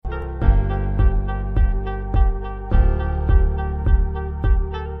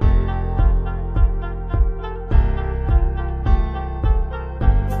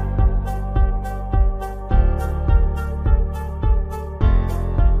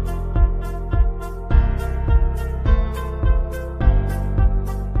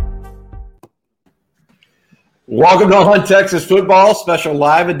Welcome to On Texas Football, special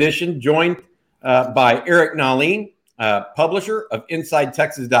live edition, joined by Eric Nahlin, publisher of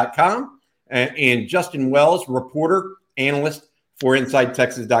InsideTexas.com, and Justin Wells, reporter, analyst for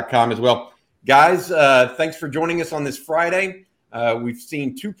InsideTexas.com as well. Guys, thanks for joining us on this Friday. We've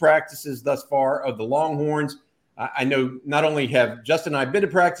seen two practices thus far of the Longhorns. I know not only have Justin and I been to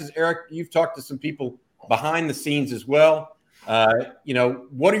practice, Eric, you've talked to some people behind the scenes as well.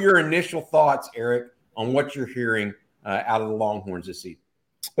 What are your initial thoughts, Eric, on what you're hearing out of the Longhorns this season?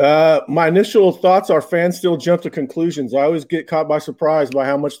 My initial thoughts are fans still jump to conclusions. I always get caught by surprise by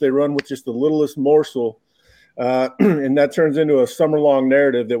how much they run with just the littlest morsel. And that turns into a summer-long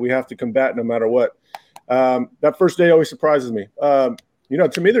narrative that we have to combat no matter what. That first day always surprises me.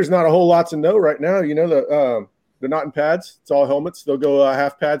 To me, there's not a whole lot to know right now. They're not in pads. It's all helmets. They'll go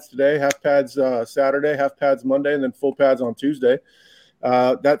half pads today, half pads Saturday, half pads Monday, and then full pads on Tuesday.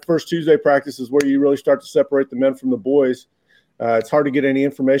 That first Tuesday practice is where you really start to separate the men from the boys. It's hard to get any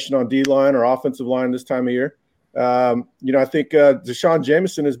information on D-line or offensive line this time of year. I think Deshaun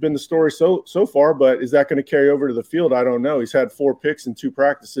Jameson has been the story so far, but is that going to carry over to the field? I don't know. He's had 4 picks in 2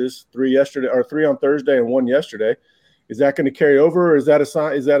 practices, 3 on Thursday and 1 yesterday. Is that going to carry over, or is that a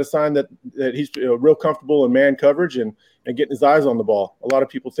sign? Is that a sign that he's real comfortable in man coverage and getting his eyes on the ball? A lot of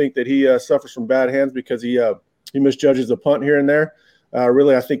people think that he suffers from bad hands because he misjudges a punt here and there.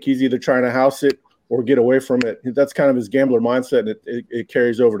 Really, I think he's either trying to house it or get away from it. That's kind of his gambler mindset, and it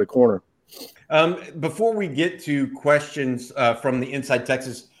carries over to corner. Before we get to questions from the Inside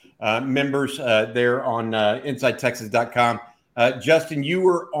Texas members there on InsideTexas.com, Justin, you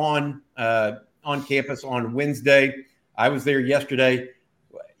were on campus on Wednesday. I was there yesterday.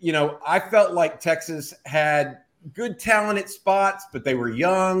 I felt like Texas had good talent at spots, but they were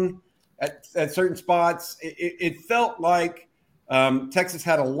young at certain spots. It felt like Texas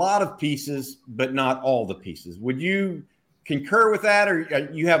had a lot of pieces, but not all the pieces. Would you concur with that, or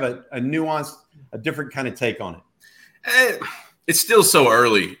you have a nuanced, a different kind of take on it? It's still so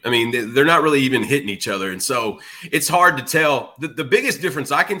early. I mean, they're not really even hitting each other, and so it's hard to tell. The biggest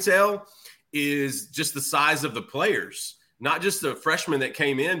difference I can tell is just the size of the players, not just the freshmen that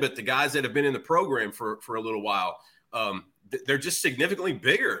came in, but the guys that have been in the program for a little while. They're just significantly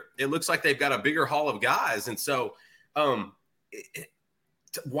bigger. It looks like they've got a bigger haul of guys, and so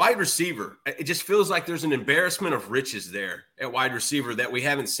wide receiver, it just feels like there's an embarrassment of riches there at wide receiver that we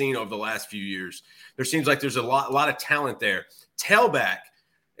haven't seen over the last few years. There seems like there's a lot of talent there. Tailback,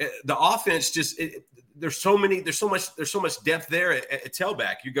 the offense there's so much depth there at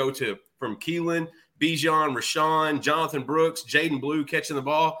tailback. You go from Keelan, Bijan, Rashawn, Jonathan Brooks, Jaden Blue catching the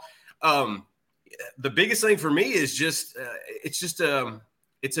ball. The biggest thing for me is just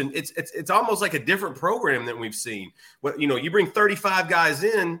it's almost like a different program than we've seen. You bring 35 guys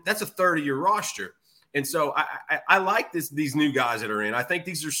in, that's a third of your roster. And so I like these new guys that are in. I think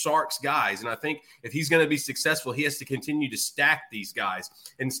these are Sark's guys. And I think if he's going to be successful, he has to continue to stack these guys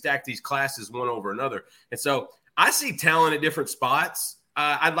and stack these classes one over another. And so I see talent at different spots.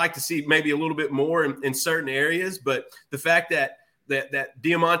 I'd like to see maybe a little bit more in certain areas. But the fact that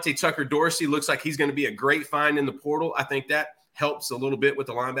Diamante Tucker-Dorsey looks like he's going to be a great find in the portal, I think that helps a little bit with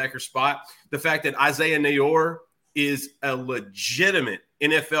the linebacker spot. The fact that Isaiah Neyor is a legitimate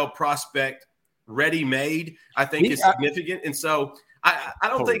NFL prospect, ready-made, I think is significant. And so I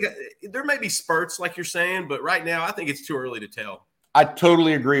don't think there may be spurts like you're saying, but right now I think it's too early to tell. I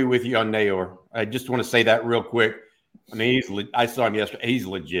totally agree with you on Neyor. I just want to say that real quick. I mean, I saw him yesterday. He's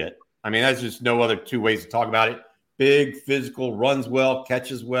legit. I mean, that's just no other two ways to talk about it. Big, physical, runs well,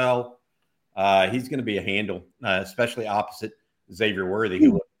 catches well. He's going to be a handle, especially opposite Xavier Worthy,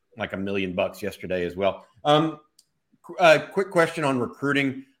 who looked like $1 million yesterday as well. Quick question on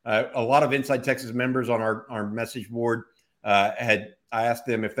recruiting. A lot of Inside Texas members on our message board I asked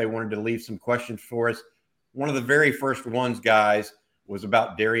them if they wanted to leave some questions for us. One of the very first ones, guys, was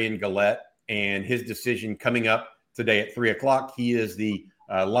about Darian Gillette and his decision coming up today at 3:00. He is the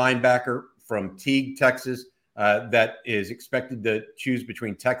linebacker from Teague, Texas, that is expected to choose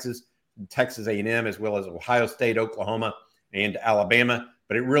between Texas A&M, as well as Ohio State, Oklahoma, and Alabama.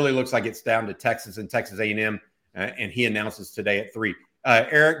 But it really looks like it's down to Texas and Texas A&M, and he announces today at 3:00.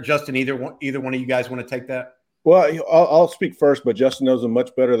 Eric, Justin, either one of you guys want to take that? Well, I'll speak first, but Justin knows him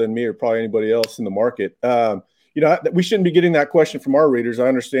much better than me or probably anybody else in the market. We shouldn't be getting that question from our readers. I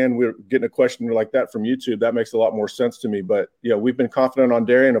understand we're getting a question like that from YouTube. That makes a lot more sense to me. But, we've been confident on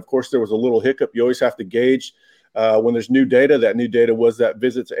Darian. Of course, there was a little hiccup. You always have to gauge when there's new data. That new data was that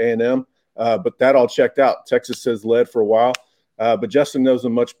visit to A&M. But that all checked out. Texas has led for a while. But Justin knows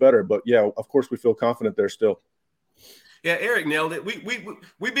them much better. But, yeah, of course we feel confident there still. Yeah, Eric nailed it.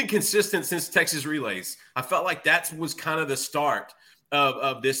 We've been consistent since Texas Relays. I felt like that was kind of the start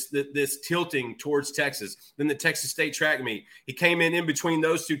of this tilting towards Texas. Then the Texas State track meet. He came in between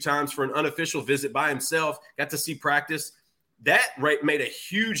those two times for an unofficial visit by himself, got to see practice. That made a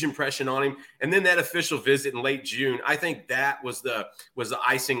huge impression on him. And then that official visit in late June, I think that was the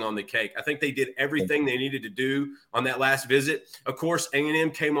icing on the cake. I think they did everything they needed to do on that last visit. Of course,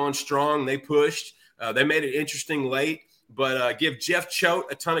 A&M came on strong. They pushed. They made it interesting late. But give Jeff Choate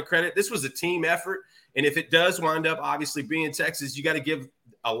a ton of credit. This was a team effort. And if it does wind up obviously being Texas, you got to give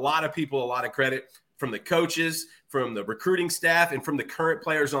a lot of people a lot of credit, from the coaches, from the recruiting staff, and from the current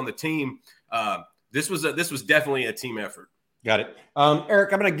players on the team. This was definitely a team effort. Got it.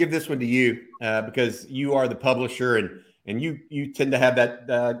 Eric, I'm going to give this one to you because you are the publisher and you tend to have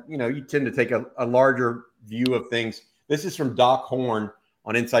that, you tend to take a larger view of things. This is from Doc Horn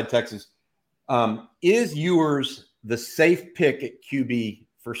on Inside Texas. Is Ewers the safe pick at QB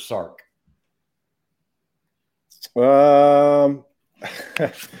for Sark? I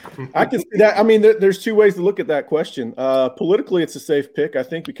can see that. I mean, there's two ways to look at that question. Politically, it's a safe pick, I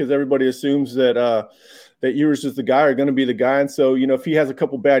think, because everybody assumes that Ewers is the guy or going to be the guy. And so, if he has a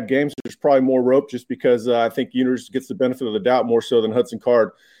couple bad games, there's probably more rope, just because I think Ewers gets the benefit of the doubt more so than Hudson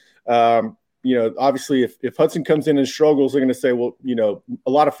Card. Obviously, if Hudson comes in and struggles, they're going to say, well, a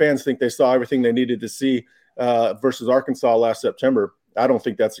lot of fans think they saw everything they needed to see versus Arkansas last September. I don't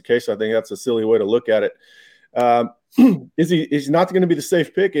think that's the case. I think that's a silly way to look at it. Is not going to be the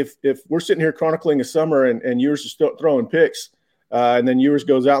safe pick if we're sitting here chronicling a summer and Ewers is still throwing picks, and then Ewers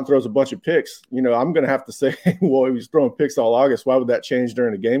goes out and throws a bunch of picks? I'm going to have to say, well, he was throwing picks all August. Why would that change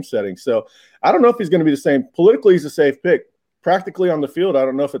during a game setting? So I don't know if he's going to be the same. Politically, he's a safe pick. Practically on the field, I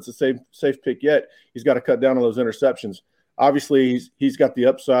don't know if it's a safe pick yet. He's got to cut down on those interceptions. Obviously, he's got the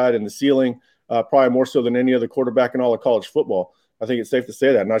upside and the ceiling, probably more so than any other quarterback in all of college football. I think it's safe to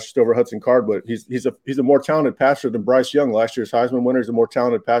say that, not just over Hudson Card, but he's a more talented passer than Bryce Young, last year's Heisman winner. He's a more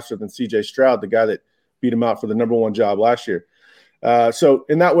talented passer than C.J. Stroud, the guy that beat him out for the number one job last year. So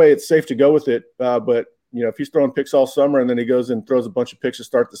in that way, it's safe to go with it. But if he's throwing picks all summer and then he goes and throws a bunch of picks to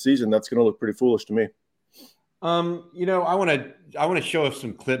start the season, that's going to look pretty foolish to me. I want to show us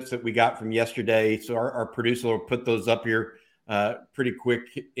some clips that we got from yesterday. So our producer will put those up here pretty quick.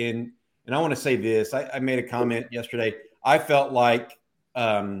 And I want to say this. I made a comment yesterday. I felt like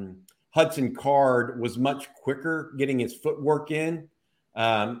Hudson Card was much quicker getting his footwork in,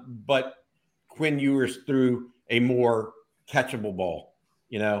 but Quinn Ewers threw a more catchable ball,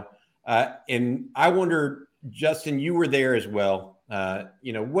 and I wonder, Justin, you were there as well.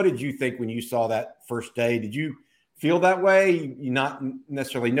 What did you think when you saw that first day? Did you feel that way? You not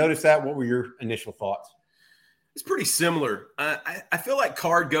necessarily notice that? What were your initial thoughts? It's pretty similar. I feel like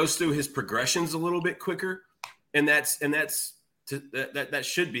Card goes through his progressions a little bit quicker. And that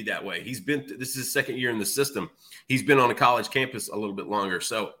should be that way. This is his second year in the system. He's been on a college campus a little bit longer.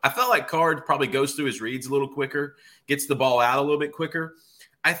 So I felt like Card probably goes through his reads a little quicker, gets the ball out a little bit quicker.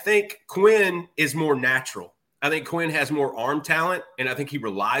 I think Quinn is more natural. I think Quinn has more arm talent, and I think he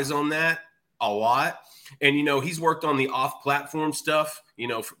relies on that a lot. And, he's worked on the off-platform stuff,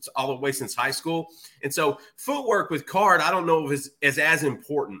 all the way since high school. And so footwork with Card, I don't know if is as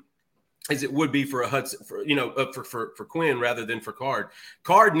important as it would be for a Hudson, for Quinn rather than for Card.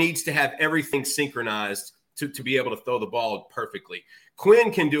 Card needs to have everything synchronized to be able to throw the ball perfectly.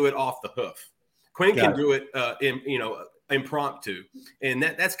 Quinn can do it off the hoof. Quinn can do it, impromptu. And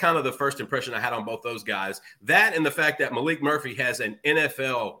that's kind of the first impression I had on both those guys. That and the fact that Malik Murphy has an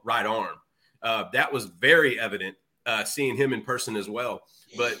NFL right arm. That was very evident seeing him in person as well.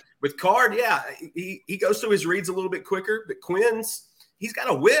 But with Card, he goes through his reads a little bit quicker, but he's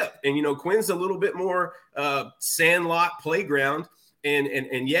got a whip, and Quinn's a little bit more sandlot playground, and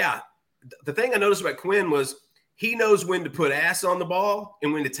the thing I noticed about Quinn was he knows when to put ass on the ball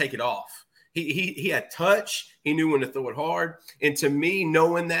and when to take it off. He had touch, he knew when to throw it hard, and to me,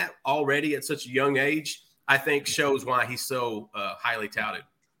 knowing that already at such a young age, I think shows why he's so highly touted.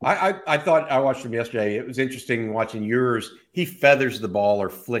 I thought I watched him yesterday. It was interesting watching Ewers. He feathers the ball or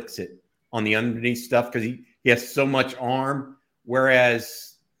flicks it on the underneath stuff because he has so much arm.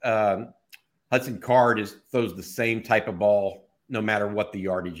 Whereas Hudson Card throws the same type of ball no matter what the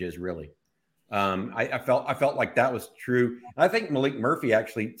yardage is, really. I felt like that was true. And I think Malik Murphy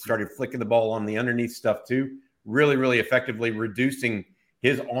actually started flicking the ball on the underneath stuff too, really, really effectively reducing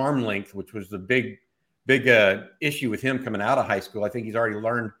his arm length, which was the big issue with him coming out of high school. I think he's already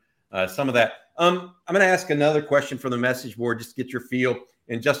learned some of that. I'm going to ask another question from the message board just to get your feel.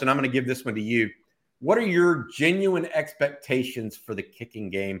 And Justin, I'm going to give this one to you. What are your genuine expectations for the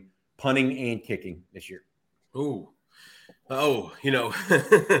kicking game, punting and kicking this year? Ooh, Oh,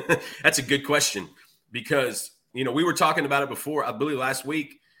 that's a good question because, we were talking about it before, I believe last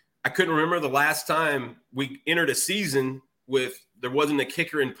week. I couldn't remember the last time we entered a season with there wasn't a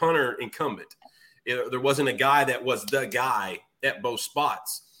kicker and punter incumbent. There wasn't a guy that was the guy at both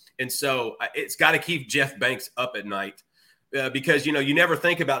spots. And so it's got to keep Jeff Banks up at night because, you never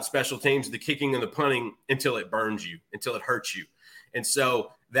think about special teams, the kicking and the punting until it burns you, until it hurts you. And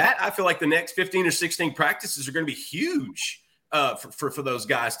so that I feel like the next 15 or 16 practices are going to be huge for those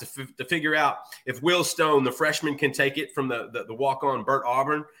guys to figure out if Will Stone, the freshman, can take it from the walk-on Bert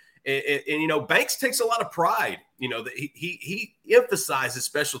Auburn. And Banks takes a lot of pride. That he emphasizes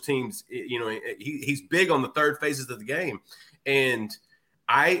special teams. He's big on the third phases of the game. And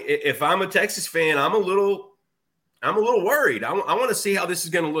if I'm a Texas fan, I'm a little worried. I want to see how this is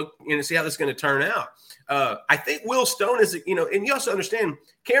going to look, see how this is going to turn out. I think Will Stone is, and you also understand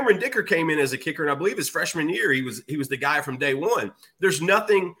Cameron Dicker came in as a kicker, and I believe his freshman year he was the guy from day one. There's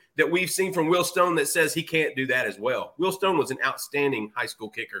nothing that we've seen from Will Stone that says he can't do that as well. Will Stone was an outstanding high school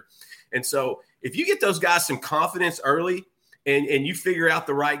kicker, and so if you get those guys some confidence early, and you figure out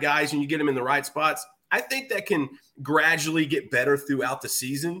the right guys and you get them in the right spots, I think that can gradually get better throughout the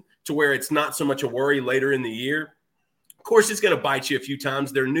season to where it's not so much a worry later in the year. Of course, it's going to bite you a few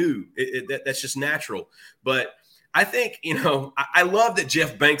times. They're new. That's just natural. But I think, I love that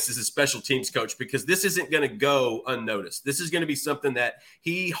Jeff Banks is a special teams coach because this isn't going to go unnoticed. This is going to be something that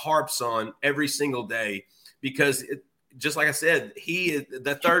he harps on every single day because, just like I said,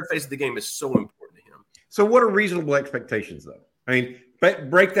 the third phase of the game is so important to him. So what are reasonable expectations, though? I mean,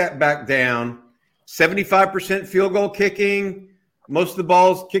 break that back down. 75% field goal kicking, most of the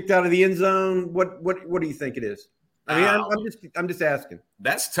balls kicked out of the end zone. What do you think it is? I mean, I'm just asking.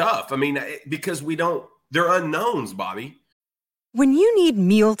 That's tough. I mean, because they're unknowns, Bobby. When you need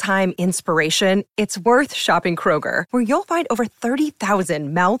mealtime inspiration, it's worth shopping Kroger, where you'll find over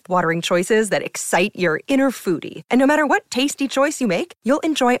 30,000 mouth-watering choices that excite your inner foodie. And no matter what tasty choice you make, you'll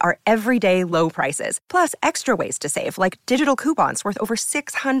enjoy our everyday low prices, plus extra ways to save, like digital coupons worth over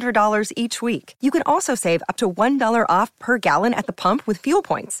 $600 each week. You can also save up to $1 off per gallon at the pump with fuel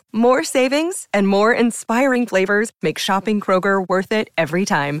points. More savings and more inspiring flavors make shopping Kroger worth it every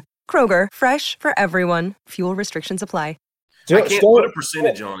time. Kroger, fresh for everyone. Fuel restrictions apply. I can't put a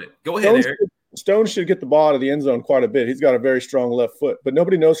percentage on it. Go ahead, Eric. Stone should get the ball out of the end zone quite a bit. He's got a very strong left foot, but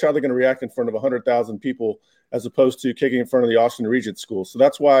nobody knows how they're going to react in front of 100,000 people as opposed to kicking in front of the Austin Regent School. So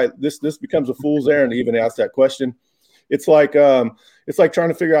that's why this becomes a fool's errand to even ask that question. It's like trying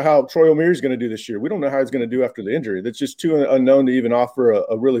to figure out how Troy O'Meara is going to do this year. We don't know how he's going to do after the injury. That's just too unknown to even offer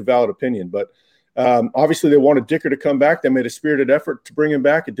a really valid opinion. But obviously they wanted Dicker to come back. They made a spirited effort to bring him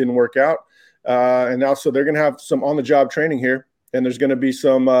back. It didn't work out. And now, so they're going to have some on-the-job training here, and there's going to be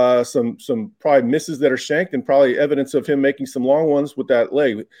some probably misses that are shanked and probably evidence of him making some long ones with that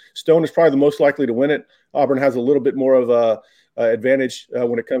leg. Stone is probably the most likely to win it. Auburn has a little bit more of a advantage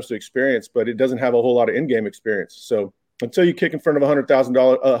when it comes to experience, but it doesn't have a whole lot of in-game experience. So until you kick in front of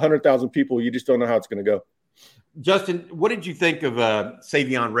 100,000 people, you just don't know how it's going to go. Justin, what did you think of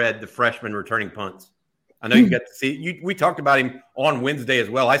Savion Red, the freshman returning punts? I know you got to see. We talked about him on Wednesday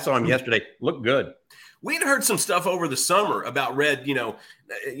as well. I saw him yesterday. Looked good. We had heard some stuff over the summer about Red.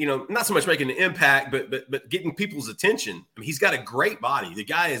 Not so much making an impact, but getting people's attention. I mean, he's got a great body. The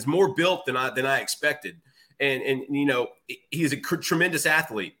guy is more built than I expected, and he's a tremendous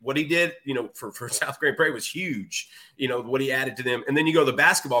athlete. What he did, for South Grand Prairie was huge. What he added to them, and then you go to the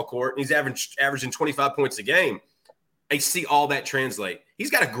basketball court, and he's averaging 25 points a game. I see all that translate. He's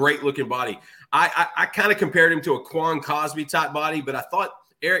got a great looking body. I kind of compared him to a Quan Cosby type body, but I thought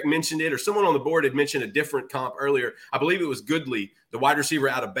Eric mentioned it, or someone on the board had mentioned a different comp earlier. I believe it was Goodley, the wide receiver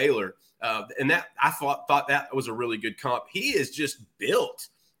out of Baylor. And that I thought that was a really good comp. He is just built.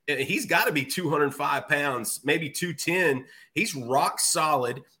 He's got to be 205 pounds, maybe 210. He's rock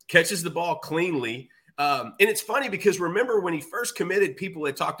solid, catches the ball cleanly. And it's funny because remember when he first committed, people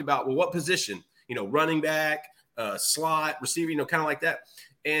had talked about, well, what position? Running back, slot, receiver, kind of like that.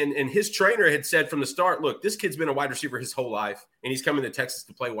 And his trainer had said from the start, look, this kid's been a wide receiver his whole life, and he's coming to Texas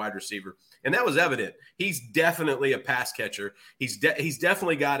to play wide receiver. And that was evident. He's definitely a pass catcher. He's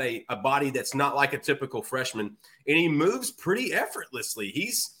definitely got a body that's not like a typical freshman, and he moves pretty effortlessly.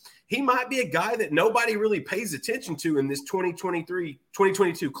 He might be a guy that nobody really pays attention to in this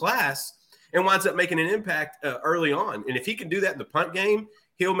 2022 class and winds up making an impact early on. And if he can do that in the punt game,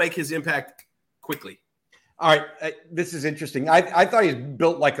 he'll make his impact quickly. All right, this is interesting. I thought he was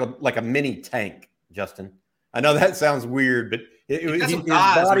built like a mini tank, Justin. I know that sounds weird, but his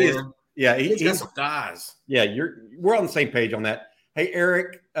body is he's got some thighs. Yeah, we're on the same page on that. Hey,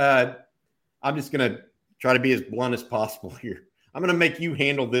 Eric, I'm just gonna try to be as blunt as possible here. I'm going to make you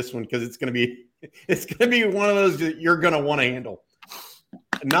handle this one because it's going to be one of those that you're going to want to handle.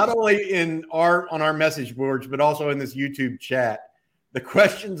 Not only on our message boards, but also in this YouTube chat. The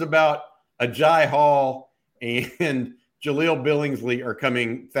questions about Agiye Hall and Jahleel Billingsley are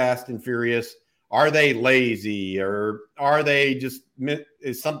coming fast and furious. Are they lazy, or are they just,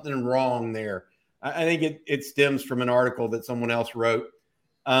 is something wrong there? I think it stems from an article that someone else wrote.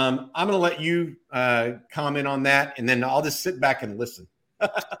 I'm going to let you comment on that, and then I'll just sit back and listen.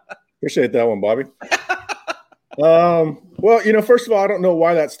 Appreciate that one, Bobby. Well, first of all, I don't know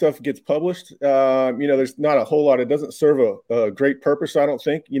why that stuff gets published. There's not a whole lot. It doesn't serve a great purpose, I don't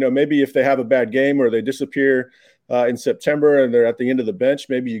think. Maybe if they have a bad game or they disappear in September and they're at the end of the bench,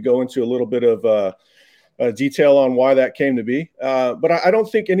 maybe you go into a little bit of detail on why that came to be. But I don't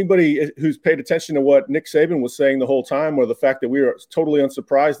think anybody who's paid attention to what Nick Saban was saying the whole time, or the fact that we were totally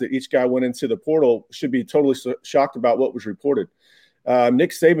unsurprised that each guy went into the portal, should be totally shocked about what was reported.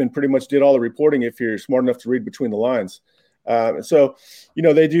 Nick Saban pretty much did all the reporting if you're smart enough to read between the lines. So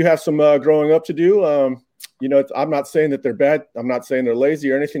they do have some growing up to do. I'm not saying that they're bad. I'm not saying they're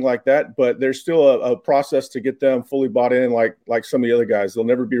lazy or anything like that, but there's still a process to get them fully bought in like some of the other guys. They'll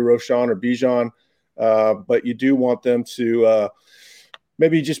never be Roschon or Bijan, but you do want them to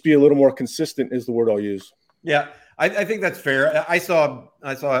maybe just be a little more consistent is the word I'll use. Yeah, I think that's fair. I saw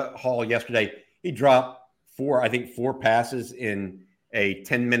Hall yesterday. He dropped four passes in a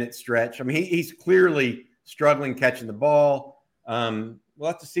 10-minute stretch. I mean, he's clearly struggling catching the ball. We'll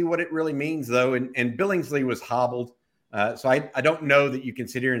have to see what it really means, though. And Billingsley was hobbled, so I don't know that you can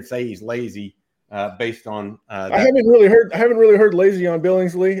sit here and say he's lazy based on. That. I haven't really heard lazy on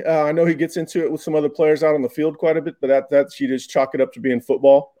Billingsley. I know he gets into it with some other players out on the field quite a bit, but that's you just chalk it up to being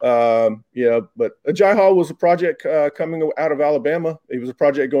football. But Agiye Hall was a project coming out of Alabama. He was a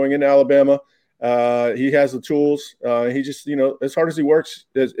project going into Alabama. He has the tools. He just, as hard as he works,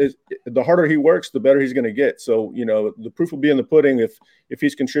 the harder he works, the better he's going to get. So, the proof will be in the pudding if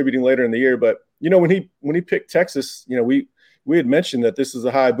he's contributing later in the year. But, when he picked Texas, we had mentioned that this is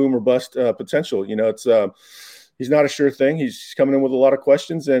a high boom or bust potential. It's he's not a sure thing. He's coming in with a lot of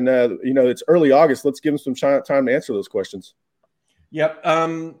questions, and it's early August. Let's give him some time to answer those questions. Yep.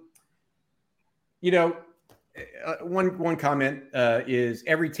 One comment is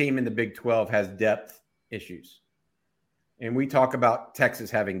every team in the Big 12 has depth issues. And we talk about Texas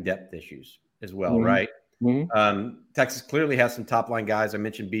having depth issues as well, mm-hmm. right? Mm-hmm. Texas clearly has some top-line guys. I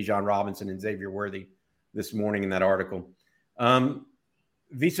mentioned Bijan Robinson and Xavier Worthy this morning in that article.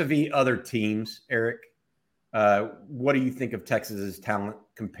 Vis-a-vis other teams, Eric, what do you think of Texas's talent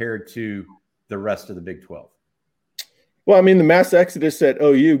compared to the rest of the Big 12? Well, I mean, the mass exodus at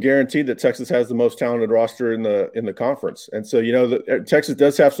OU guaranteed that Texas has the most talented roster in the conference. And so, Texas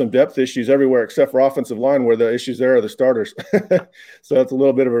does have some depth issues everywhere except for offensive line, where the issues there are the starters. So that's a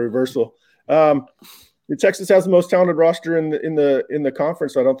little bit of a reversal. Texas has the most talented roster in the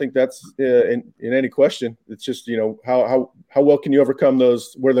conference. I don't think that's in any question. It's just, how well can you overcome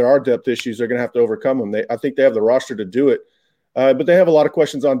those where there are depth issues? They're going to have to overcome them. I think they have the roster to do it. But they have a lot of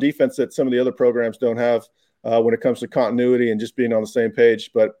questions on defense that some of the other programs don't have. When it comes to continuity and just being on the same page.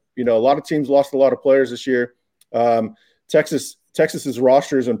 But, a lot of teams lost a lot of players this year. Texas's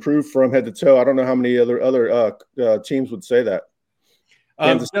roster has improved from head to toe. I don't know how many other teams would say that.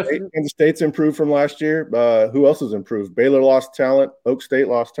 Kansas State's improved from last year. Who else has improved? Baylor lost talent. Oak State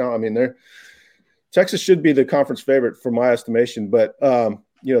lost talent. I mean, Texas should be the conference favorite for my estimation. But,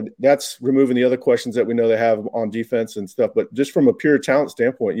 that's removing the other questions that we know they have on defense and stuff. But just from a pure talent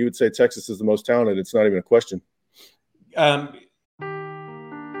standpoint, you would say Texas is the most talented. It's not even a question.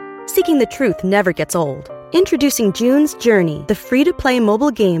 Seeking the truth never gets old. Introducing June's Journey, the free-to-play mobile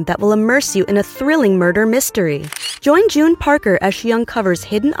game that will immerse you in a thrilling murder mystery. Join June Parker as she uncovers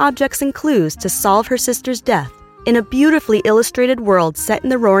hidden objects and clues to solve her sister's death in a beautifully illustrated world set in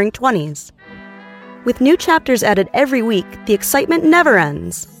the Roaring 20s. With new chapters added every week, the excitement never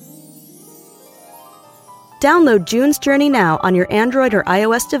ends. Download June's Journey now on your Android or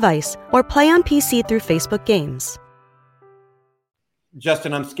iOS device, or play on PC through Facebook Games.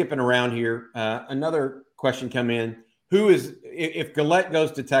 Justin, I'm skipping around here. Another question come in. If Gillette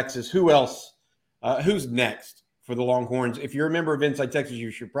goes to Texas, who else? Who's next for the Longhorns? If you're a member of Inside Texas,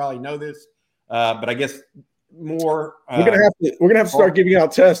 you should probably know this. But I guess more. We're gonna have to start giving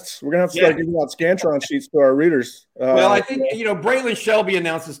out tests. We're gonna have to start giving out Scantron sheets to our readers. Well, I think Braylon Shelby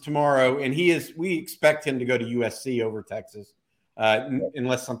announces tomorrow, and we expect him to go to USC over Texas,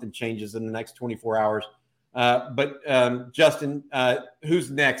 unless something changes in the next 24 hours. But Justin, who's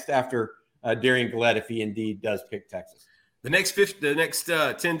next after Darian Gillette if he indeed does pick Texas? The next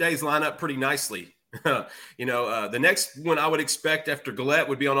 10 days line up pretty nicely. The next one I would expect after Gillette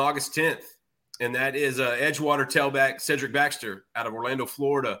would be on August 10th, and that is Edgewater tailback Cedric Baxter out of Orlando,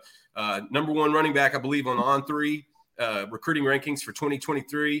 Florida. Number one running back, I believe, on On3 recruiting rankings for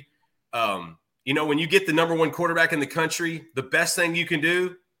 2023. When you get the number one quarterback in the country, the best thing you can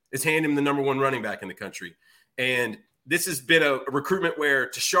do is hand him the number one running back in the country. And this has been a recruitment where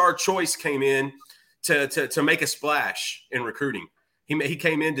Tashard Choice came in to make a splash in recruiting. He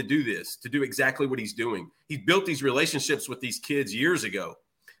came in to do this, to do exactly what he's doing. He built these relationships with these kids years ago.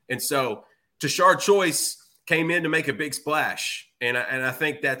 And so Tashard Choice came in to make a big splash. And I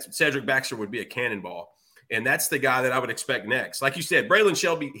think that Cedric Baxter would be a cannonball. And that's the guy that I would expect next. Like you said, Braylon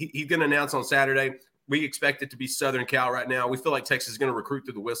Shelby, he's going to announce on Saturday. We expect it to be Southern Cal right now. We feel like Texas is going to recruit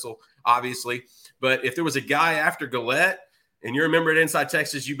through the whistle, obviously. But if there was a guy after Gillette and you're a member at Inside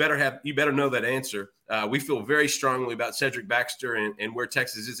Texas, you better know that answer. We feel very strongly about Cedric Baxter and where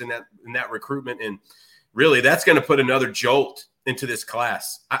Texas is in that recruitment. And really, that's going to put another jolt into this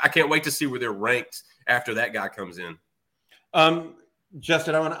class. I can't wait to see where they're ranked after that guy comes in.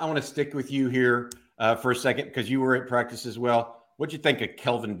 Justin, I want to stick with you here for a second because you were at practice as well. What'd you think of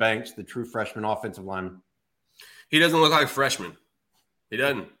Kelvin Banks, the true freshman offensive lineman? He doesn't look like a freshman. He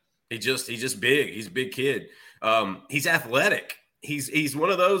doesn't. He's just big. He's a big kid. He's athletic. He's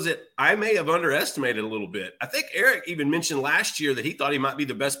one of those that I may have underestimated a little bit. I think Eric even mentioned last year that he thought he might be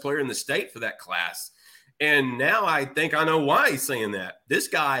the best player in the state for that class. And now I think I know why he's saying that. This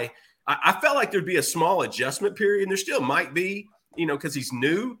guy, I felt like there'd be a small adjustment period, and there still might be, because he's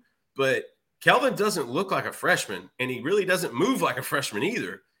new, but Kelvin doesn't look like a freshman, and he really doesn't move like a freshman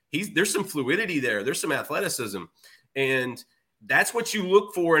either. There's some fluidity there. There's some athleticism, and that's what you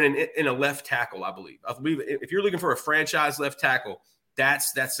look for in a left tackle, I believe. I believe if you're looking for a franchise left tackle,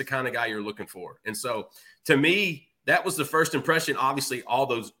 that's the kind of guy you're looking for. And so, to me, that was the first impression. Obviously, all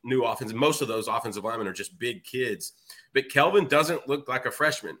those new most of those offensive linemen are just big kids. But Kelvin doesn't look like a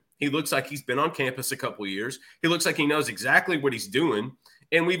freshman. He looks like he's been on campus a couple of years. He looks like he knows exactly what he's doing.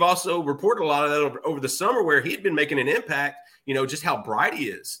 And we've also reported a lot of that over the summer where he had been making an impact, just how bright he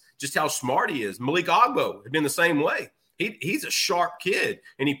is, just how smart he is. Malik Agbo had been the same way. He's a sharp kid,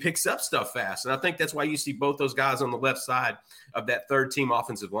 and he picks up stuff fast. And I think that's why you see both those guys on the left side of that third-team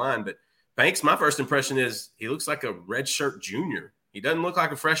offensive line. But Banks, my first impression is he looks like a redshirt junior. He doesn't look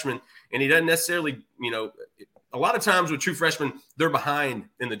like a freshman, and he doesn't necessarily, a lot of times with true freshmen, they're behind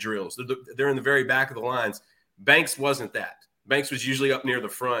in the drills. They're in the very back of the lines. Banks wasn't that. Banks was usually up near the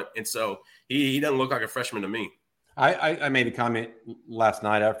front, and so he doesn't look like a freshman to me. I made a comment last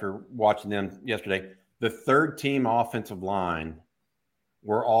night after watching them yesterday. The third-team offensive line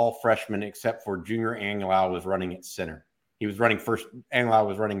were all freshmen except for Junior Angilau was running at center. He was running first. Angilau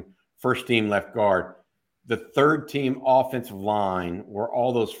was running first-team left guard. The third-team offensive line were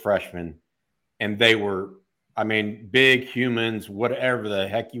all those freshmen, and they were, big humans, whatever the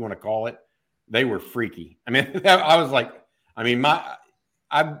heck you want to call it. They were freaky. I was like,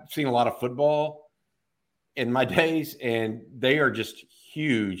 I've seen a lot of football in my days, and they are just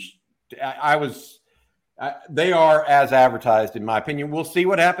huge. They are as advertised, in my opinion. We'll see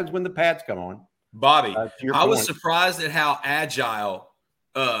what happens when the pads come on. Bobby, I was surprised at how agile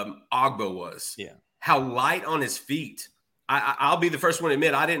Agbo was. Yeah, how light on his feet. I'll be the first one to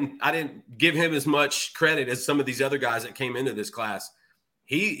admit I didn't give him as much credit as some of these other guys that came into this class.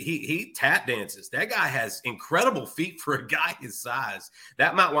 He tap dances. That guy has incredible feet for a guy his size.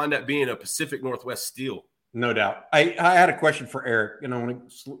 That might wind up being a Pacific Northwest steal. No doubt. I had a question for Eric, and I want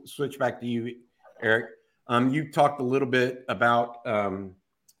to switch back to you, Eric. You talked a little bit about the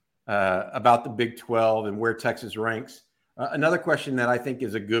Big 12 and where Texas ranks. Another question that I think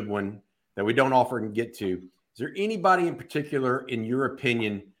is a good one that we don't often get to. Is there anybody in particular, in your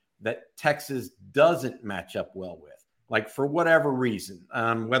opinion, that Texas doesn't match up well with? Like for whatever reason,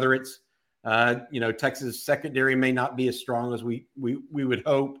 whether it's, Texas secondary may not be as strong as we would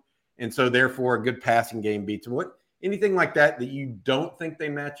hope. And so therefore a good passing game beats them. Anything like that you don't think they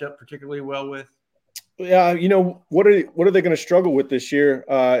match up particularly well with? Yeah. What are they going to struggle with this year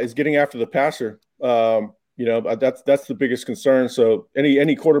is getting after the passer. That's the biggest concern. So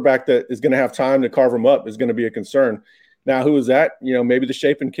any quarterback that is going to have time to carve them up is going to be a concern. Now, who is that? Maybe the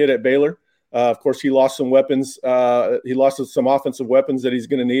Shapen kid at Baylor. Of course, he lost some weapons. He lost some offensive weapons that he's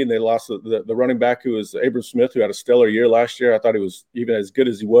going to need, and they lost the running back who was Abram Smith, who had a stellar year last year. I thought he was even as good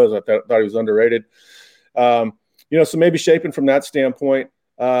as he was. I thought he was underrated. So maybe Shapen from that standpoint.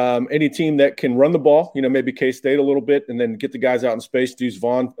 Any team that can run the ball, maybe K-State a little bit, and then get the guys out in space. Deuce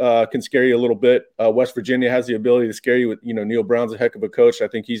Vaughn can scare you a little bit. West Virginia has the ability to scare you with, Neil Brown's a heck of a coach. I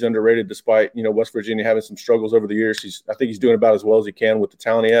think he's underrated despite, West Virginia having some struggles over the years. I think he's doing about as well as he can with the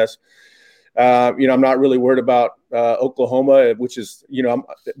talent he has. I'm not really worried about Oklahoma, which is, I'm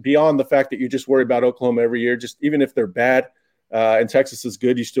beyond the fact that you just worry about Oklahoma every year. Just even if they're bad and Texas is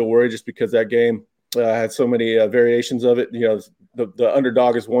good, you still worry just because that game had so many variations of it. The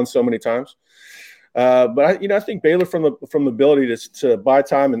underdog has won so many times. But I think Baylor from the ability to buy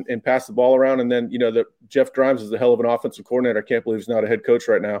time and pass the ball around, and then Jeff Grimes is a hell of an offensive coordinator. I can't believe he's not a head coach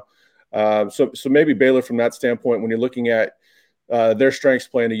right now. So maybe Baylor from that standpoint, when you're looking at their strengths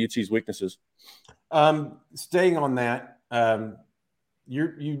playing to UT's weaknesses. Staying on that,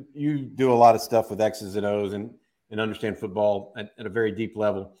 you do a lot of stuff with X's and O's and understand football at a very deep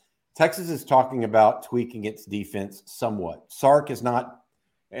level. Texas is talking about tweaking its defense somewhat. Sark is not.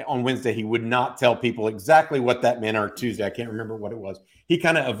 On Wednesday, he would not tell people exactly what that meant, or Tuesday. I can't remember what it was. He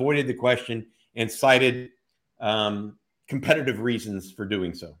kind of avoided the question and cited competitive reasons for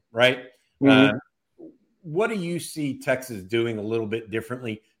doing so, right? Mm-hmm. What do you see Texas doing a little bit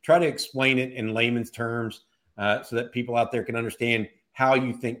differently? Try to explain it in layman's terms so that people out there can understand how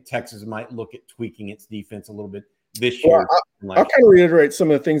you think Texas might look at tweaking its defense a little bit this year. Well, I'll kind of reiterate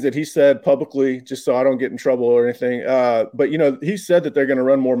some of the things that he said publicly, just so I don't get in trouble or anything. But he said that they're going to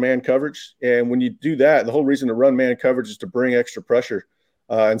run more man coverage. And when you do that, the whole reason to run man coverage is to bring extra pressure.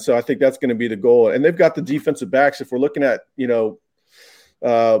 And so I think that's going to be the goal. And they've got the defensive backs. If we're looking at,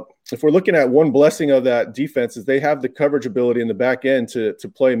 one blessing of that defense is they have the coverage ability in the back end to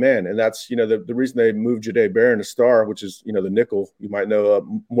play man. And that's, the reason they moved Jahdae Barron to star, which is, the nickel. You might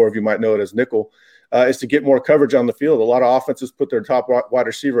know, more of you might know it as nickel. Is to get more coverage on the field. A lot of offenses put their top wide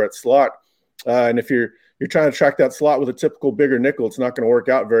receiver at slot. And if you're trying to track that slot with a typical bigger nickel, it's not going to work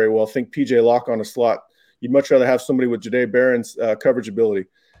out very well. Think PJ Locke on a slot. You'd much rather have somebody with Jahdae Barron's coverage ability.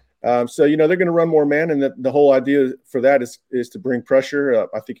 So they're going to run more man, and the whole idea for that is to bring pressure.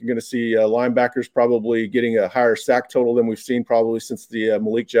 I think you're going to see linebackers probably getting a higher sack total than we've seen probably since the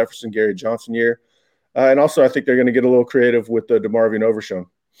Malik Jefferson, Gary Johnson year. And also I think they're going to get a little creative with the DeMarvion Overshown.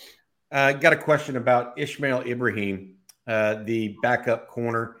 Got a question about Ishmael Ibrahim, the backup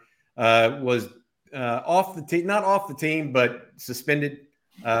corner, was off the team, not off the team, but suspended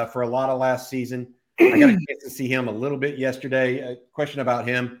for a lot of last season. I got a chance to see him a little bit yesterday. A question about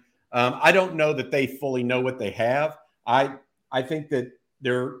him. I don't know that they fully know what they have. I think that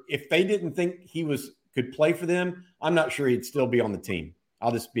if they didn't think he could play for them, I'm not sure he'd still be on the team.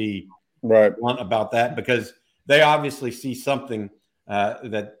 I'll just be blunt about that because they obviously see something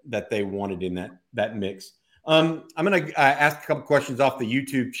that they wanted in that mix. I'm going to ask a couple questions off the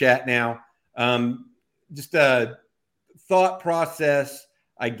YouTube chat now. Just a thought process,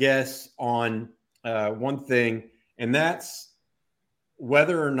 I guess, on one thing, and that's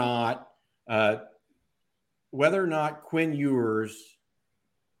whether or not Quinn Ewers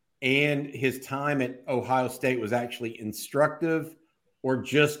and his time at Ohio State was actually instructive, or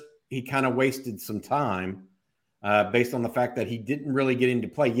just he kind of wasted some time. Based on the fact that he didn't really get into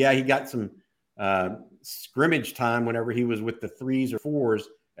play. Yeah, he got some scrimmage time whenever he was with the 3s or 4s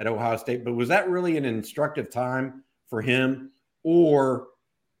at Ohio State, but was that really an instructive time for him, or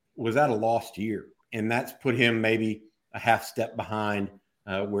was that a lost year? And that's put him maybe a half step behind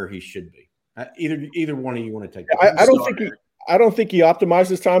where he should be. Either one of you want to take that? I don't think he optimized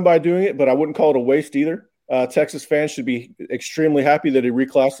his time by doing it, but I wouldn't call it a waste either. Texas fans should be extremely happy that he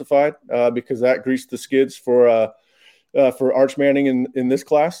reclassified because that greased the skids for Arch Manning in this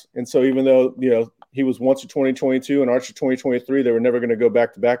class. And so even though, he was once a 2022 and Arch a 2023, they were never going to go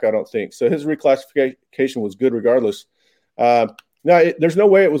back to back, I don't think. So his reclassification was good regardless. There's no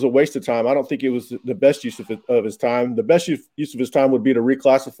way it was a waste of time. I don't think it was the best use of his time. The best use of his time would be to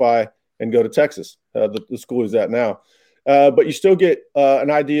reclassify and go to Texas, the school he's at now. But you still get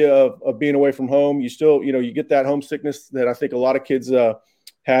an idea of being away from home. You still, you get that homesickness that I think a lot of kids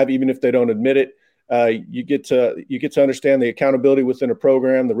have, even if they don't admit it. You get to understand the accountability within a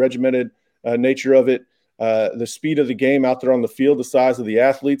program, the regimented nature of it, the speed of the game out there on the field, the size of the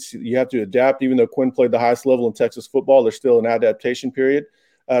athletes. You have to adapt. Even though Quinn played the highest level in Texas football, there's still an adaptation period.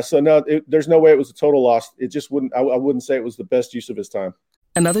 There's no way it was a total loss. It just wouldn't. I wouldn't say it was the best use of his time.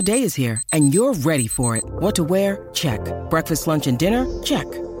 Another day is here, and you're ready for it. What to wear? Check. Breakfast, lunch, and dinner? Check.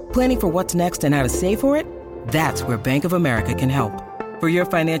 Planning for what's next and how to save for it? That's where Bank of America can help. For your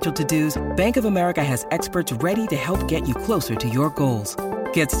financial to-dos, Bank of America has experts ready to help get you closer to your goals.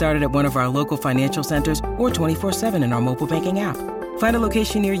 Get started at one of our local financial centers or 24/7 in our mobile banking app. Find a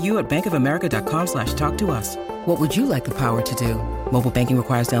location near you at bankofamerica.com/talktous. What would you like the power to do? Mobile banking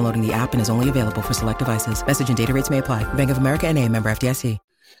requires downloading the app and is only available for select devices. Message and data rates may apply. Bank of America NA, member FDIC.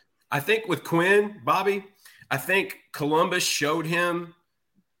 I think with Quinn, Bobby, I think Columbus showed him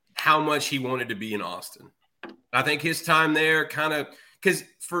how much he wanted to be in Austin. I think his time there kind of because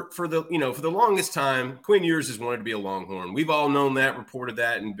for the longest time, Quinn Ewers has wanted to be a Longhorn. We've all known that, reported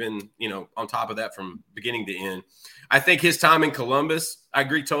that, and been, on top of that from beginning to end. I think his time in Columbus, I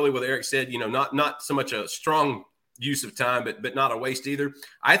agree totally with Eric said, not so much a strong use of time, but not a waste either.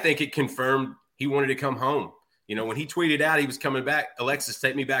 I think it confirmed he wanted to come home. When he tweeted out he was coming back, Alexis,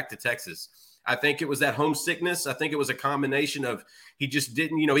 take me back to Texas. I think it was that homesickness. I think it was a combination of he just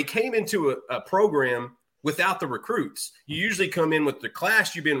didn't, he came into a program without the recruits. You usually come in with the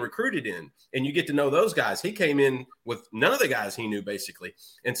class you've been recruited in, and you get to know those guys. He came in with none of the guys he knew, basically.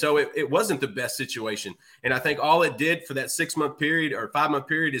 And so it wasn't the best situation. And I think all it did for that 6-month period or 5-month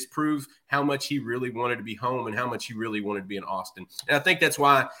period is prove how much he really wanted to be home and how much he really wanted to be in Austin. And I think that's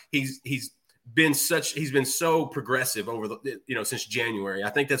why he's been so progressive over since January.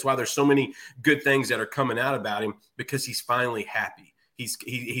 I think that's why there's so many good things that are coming out about him, because he's finally happy.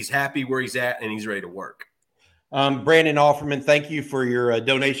 He's happy where he's at, and he's ready to work. Brandon Offerman, thank you for your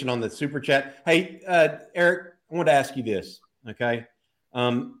donation on the super chat. Hey, Eric, I want to ask you this, okay?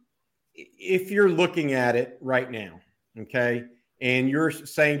 If you're looking at it right now, okay, and you're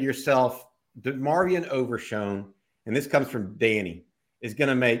saying to yourself, DeMarvion Overshown, and this comes from Danny, is going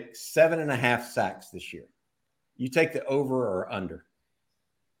to make 7.5 sacks this year. You take the over or under?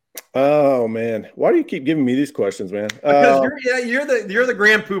 Oh man, why do you keep giving me these questions, man? Because you're the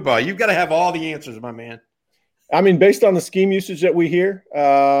grand poobah. You've got to have all the answers, my man. I mean, based on the scheme usage that we hear,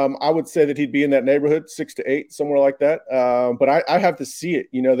 I would say that he'd be in that neighborhood, 6 to 8, somewhere like that. But I have to see it.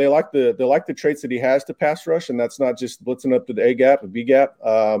 They like the traits that he has to pass rush, and that's not just blitzing up to the A gap, a B gap.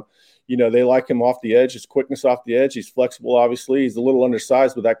 They like him off the edge, his quickness off the edge. He's flexible, obviously. He's a little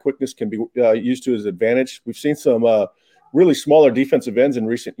undersized, but that quickness can be used to his advantage. We've seen some really smaller defensive ends in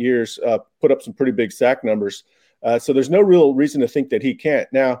recent years put up some pretty big sack numbers. So there's no real reason to think that he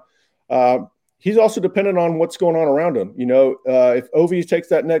can't. Now, he's also dependent on what's going on around him. If Ovi takes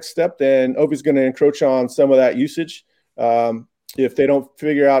that next step, then Ovi's going to encroach on some of that usage. If they don't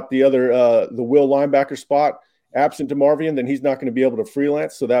figure out the will linebacker spot, absent DeMarvion, then he's not going to be able to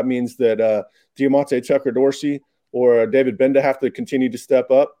freelance. So that means that Diamante Tucker-Dorsey or David Benda have to continue to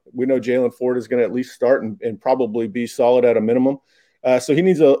step up. We know Jalen Ford is going to at least start and probably be solid at a minimum. So he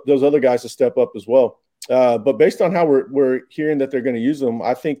needs those other guys to step up as well. But based on how we're hearing that they're going to use them,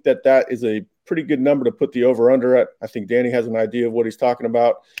 I think that is a pretty good number to put the over-under at. I think Danny has an idea of what he's talking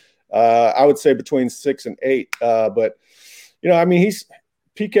about. I would say between 6 and 8. But, he's –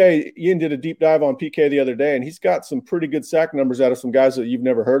 PK, Ian did a deep dive on PK the other day, and he's got some pretty good sack numbers out of some guys that you've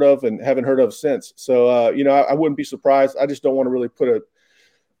never heard of and haven't heard of since. So, I wouldn't be surprised. I just don't want to really put a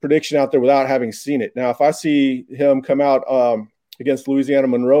prediction out there without having seen it. Now, if I see him come out against Louisiana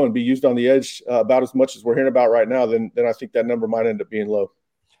Monroe and be used on the edge about as much as we're hearing about right now, then I think that number might end up being low.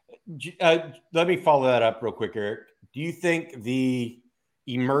 Let me follow that up real quick, Eric. Do you think the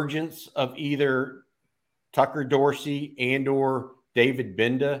emergence of either Tucker Dorsey and or David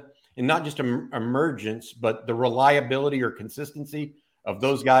Benda, and not just emergence, but the reliability or consistency of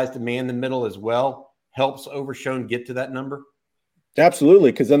those guys to man the middle as well, helps Overshown get to that number?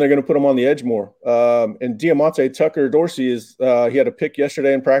 Absolutely, because then they're going to put him on the edge more. And Diamante Tucker-Dorsey he had a pick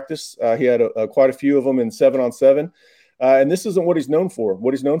yesterday in practice. He had quite a few of them in 7-on-7. And this isn't what he's known for.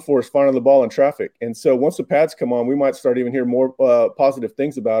 What he's known for is finding the ball in traffic. And so once the pads come on, we might start even hearing more positive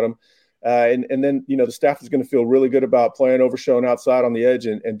things about him. And then, the staff is going to feel really good about playing Overshown outside on the edge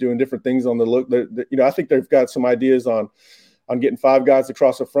and doing different things on the look. I think they've got some ideas on getting 5 guys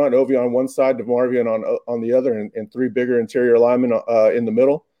across the front, Ovi on one side, DeMarvion on the other, and 3 bigger interior linemen in the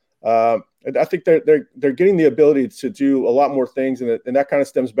middle. And I think they're getting the ability to do a lot more things, and that kind of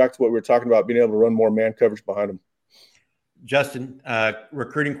stems back to what we were talking about, being able to run more man coverage behind them. Justin,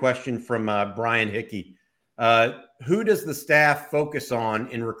 recruiting question from Brian Hickey. Who does the staff focus on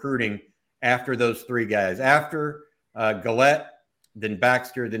in recruiting after those 3 guys? After Galette, then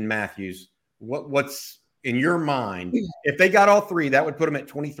Baxter, then Matthews. What's in your mind? If they got all 3, that would put them at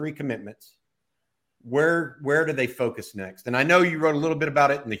 23 commitments. Where do they focus next? And I know you wrote a little bit about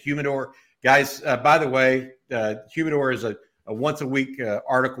it in the Humidor. Guys, by the way, Humidor is a once-a-week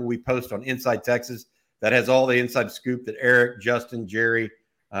article we post on Inside Texas that has all the inside scoop that Eric, Justin, Jerry,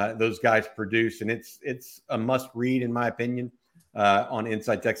 those guys produce. And it's a must-read, in my opinion, on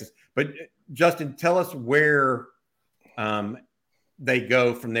Inside Texas. But, Justin, tell us where they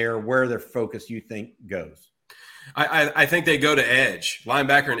go from there, where their focus you think goes. I think they go to edge,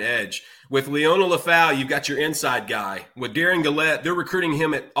 linebacker and edge. With Leona Lafau, you've got your inside guy. With Darren Gillette, they're recruiting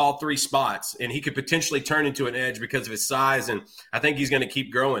him at all three spots, and he could potentially turn into an edge because of his size, and I think he's going to keep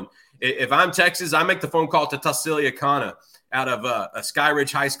growing. If I'm Texas, I make the phone call to Tassili Akana out of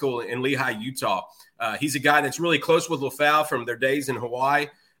Skyridge High School in Lehi, Utah. He's a guy that's really close with Lafau from their days in Hawaii.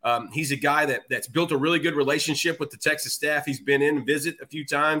 He's a guy that's built a really good relationship with the Texas staff. He's been in and visit a few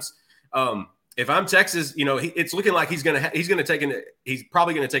times. If I'm Texas, it's looking like he's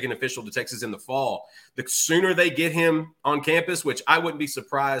probably going to take an official to Texas in the fall. The sooner they get him on campus, which I wouldn't be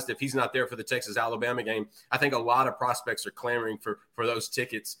surprised if he's not there for the Texas-Alabama game. I think a lot of prospects are clamoring for those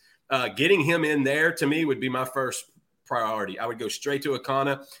tickets. Getting him in there, to me, would be my first priority. I would go straight to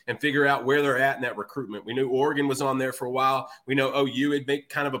Akana and figure out where they're at in that recruitment. We knew Oregon was on there for a while. We know OU had made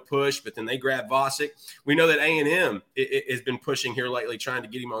kind of a push, but then they grabbed Vosick. We know that A&M has been pushing here lately, trying to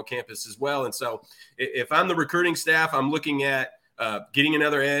get him on campus as well. And so if I'm the recruiting staff, I'm looking at getting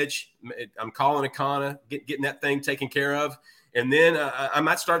another edge. I'm calling Akana, getting that thing taken care of. And then I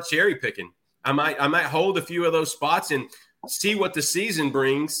might start cherry picking. I might hold a few of those spots and see what the season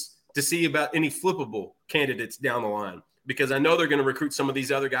brings to see about any flippable candidates down the line, because I know they're going to recruit some of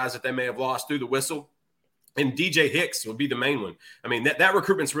these other guys that they may have lost through the whistle. And DJ Hicks will be the main one. I mean, that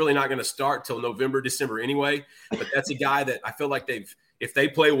recruitment's really not going to start till November, December anyway. But that's a guy that I feel like if they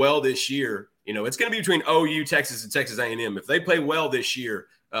play well this year, it's going to be between OU, Texas, and Texas A&M. If they play well this year,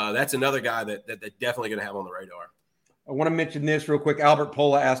 that's another guy that they're definitely going to have on the radar. I want to mention this real quick. Albert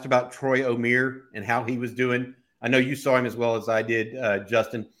Pola asked about Troy O'Meara and how he was doing. I know you saw him as well as I did,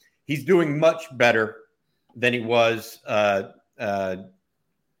 Justin. He's doing much better than he was, a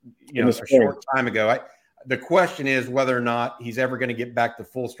short time ago. The question is whether or not he's ever going to get back to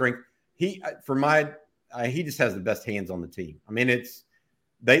full strength. He just has the best hands on the team. I mean,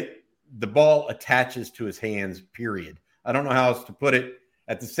 the ball attaches to his hands, period. I don't know how else to put it.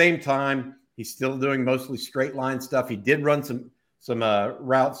 At the same time, he's still doing mostly straight line stuff. He did run some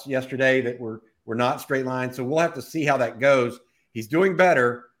routes yesterday that were not straight lines. So we'll have to see how that goes. He's doing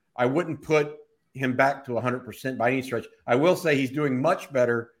better. I wouldn't put him back to 100% by any stretch. I will say he's doing much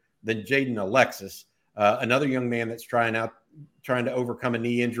better than Jaden Alexis, another young man that's trying to overcome a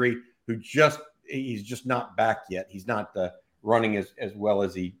knee injury, he's just not back yet. He's not running as well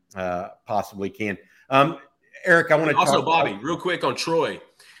as he possibly can. Eric, I want to also, Bobby, real quick on Troy.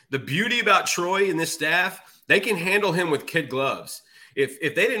 The beauty about Troy and this staff, they can handle him with kid gloves. If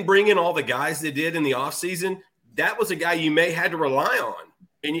they didn't bring in all the guys they did in the offseason, that was a guy you may had to rely on.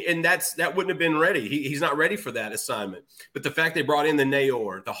 And that wouldn't have been ready. He's not ready for that assignment. But the fact they brought in the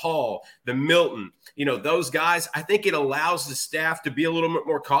Nayor, the Hall, the Milton, those guys, I think it allows the staff to be a little bit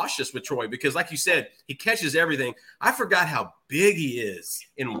more cautious with Troy because, like you said, he catches everything. I forgot how big he is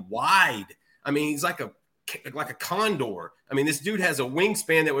and wide. I mean, he's like a condor. I mean, this dude has a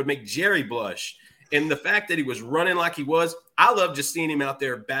wingspan that would make Jerry blush. And the fact that he was running like he was, I love just seeing him out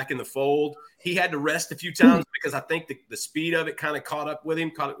there back in the fold. He had to rest a few times because I think the speed of it kind of caught up with him,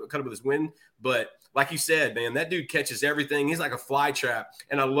 caught up with his wind. But like you said, man, that dude catches everything. He's like a fly trap.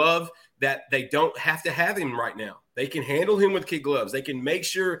 And I love that they don't have to have him right now. They can handle him with kid gloves. They can make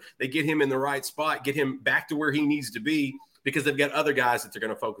sure they get him in the right spot, get him back to where he needs to be because they've got other guys that they're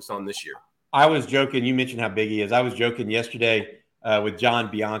going to focus on this year. I was joking. You mentioned how big he is. I was joking yesterday with John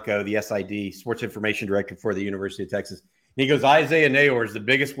Bianco, the SID, Sports Information Director for the University of Texas. And he goes, Isaiah Nayor is the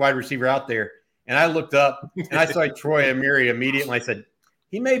biggest wide receiver out there. And I looked up and I saw Troy O'Meara immediately. I said,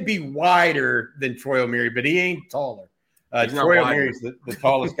 he may be wider than Troy O'Meara, but he ain't taller. Troy O'Meara is the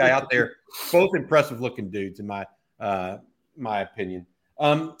tallest guy out there. Both impressive looking dudes in my opinion.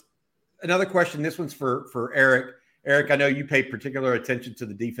 Another question. This one's for Eric. Eric, I know you pay particular attention to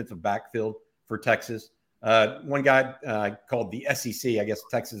the defensive backfield for Texas. One guy called the SEC, I guess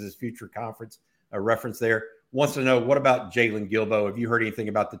Texas's future conference, a reference there, wants to know, what about Jalen Guilbeau? Have you heard anything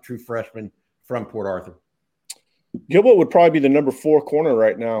about the true freshman from Port Arthur? Guilbeau would probably be the number 4 corner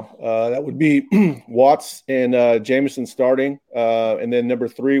right now. That would be Watts and Jameson starting. And then number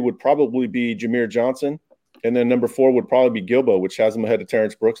 3 would probably be Jameer Johnson. And then number 4 would probably be Guilbeau, which has him ahead of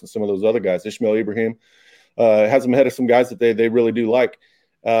Terrence Brooks and some of those other guys. Ishmael Ibrahim has him ahead of some guys that they really do like.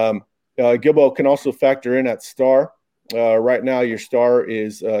 Guilbeau can also factor in at star. Right now, your star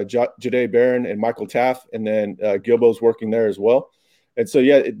is Jahdae Barron and Michael Taft, and then Guilbeau's working there as well. And so,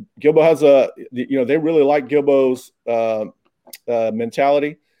 yeah, Guilbeau has they really like Guilbeau's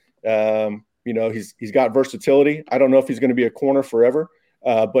mentality. He's got versatility. I don't know if he's going to be a corner forever,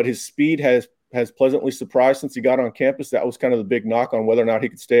 but his speed has pleasantly surprised since he got on campus. That was kind of the big knock on whether or not he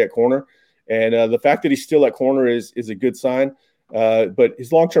could stay at corner. And the fact that he's still at corner is a good sign. But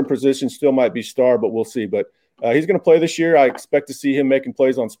his long-term position still might be star, but we'll see. But He's going to play this year. I expect to see him making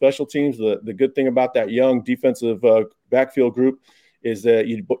plays on special teams. The good thing about that young defensive backfield group is that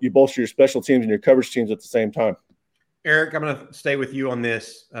you bolster your special teams and your coverage teams at the same time. Eric, I'm going to stay with you on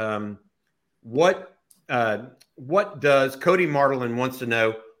this. What does Cody Martland wants to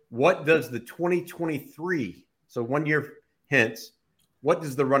know? What does the 2023, so 1 year hence, what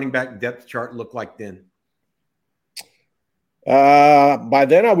does the running back depth chart look like then? By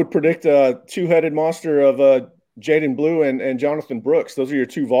then, I would predict a two-headed monster of Jaden Blue and Jonathan Brooks. Those are your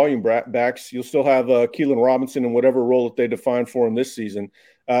two volume backs. You'll still have Keelan Robinson in whatever role that they define for him this season.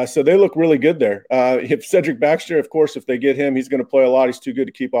 So they look really good there. If Cedric Baxter, of course, if they get him, he's going to play a lot. He's too good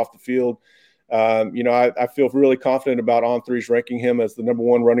to keep off the field. I feel really confident about On3's ranking him as the number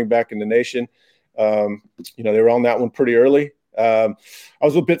one running back in the nation. They were on that one pretty early. I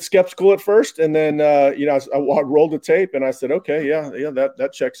was a bit skeptical at first, and then I rolled the tape and I said, okay, yeah,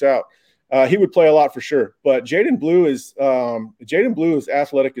 that checks out. He would play a lot for sure, but Jaden Blue is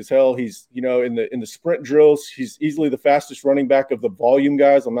athletic as hell. He's in the sprint drills, he's easily the fastest running back of the volume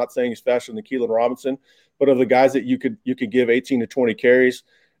guys. I'm not saying he's faster than Keelan Robinson, but of the guys that you could give 18 to 20 carries,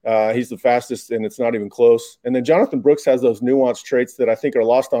 he's the fastest, and it's not even close. And then Jonathan Brooks has those nuanced traits that I think are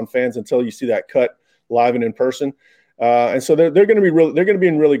lost on fans until you see that cut live and in person. And so they're going to be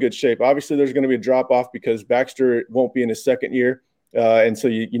in really good shape. Obviously, there's going to be a drop off because Baxter won't be in his second year, and so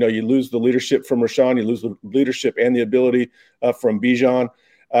you lose the leadership from Rashawn, you lose the leadership and the ability from Bijan,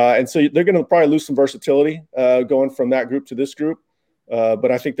 and so they're going to probably lose some versatility going from that group to this group.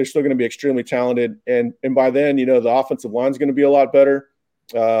 But I think they're still going to be extremely talented, and by then the offensive line is going to be a lot better.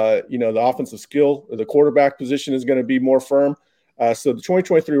 The offensive skill, the quarterback position is going to be more firm. So the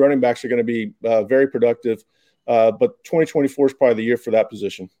 2023 running backs are going to be very productive. But 2024 is probably the year for that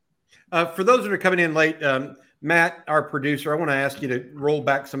position. For those that are coming in late, Matt, our producer, I want to ask you to roll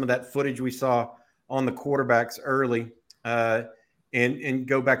back some of that footage we saw on the quarterbacks early and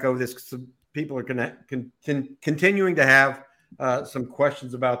go back over this. So people are continuing to have some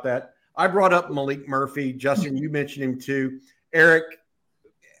questions about that. I brought up Maalik Murphy. Justin, you mentioned him too. Eric,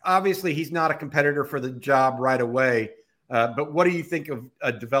 obviously he's not a competitor for the job right away, but what do you think of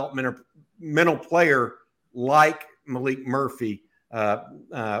a developmental player like Maalik Murphy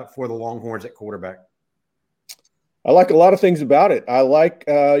for the Longhorns at quarterback? I like a lot of things about it. I like,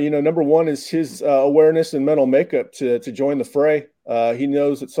 number one is his awareness and mental makeup to join the fray. He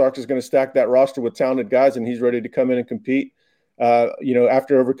knows that Sark is going to stack that roster with talented guys, and he's ready to come in and compete.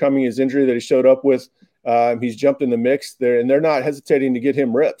 After overcoming his injury that he showed up with, he's jumped in the mix there, and they're not hesitating to get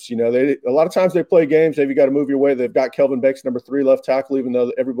him reps. A lot of times they play games. They've got to move your way. They've got Kelvin Banks, number 3 left tackle, even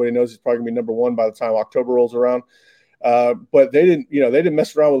though everybody knows he's probably going to be number 1 by the time October rolls around. But they didn't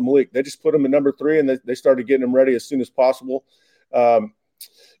mess around with Maalik. They just put him in number 3, and they started getting him ready as soon as possible. I'm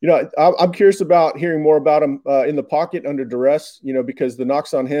curious about hearing more about him in the pocket under duress, because the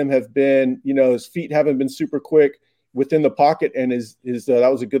knocks on him have been, his feet haven't been super quick within the pocket, and his that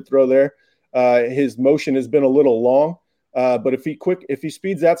was a good throw there. His motion has been a little long, but if he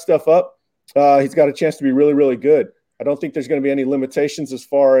speeds that stuff up, he's got a chance to be really, really good. I don't think there's going to be any limitations as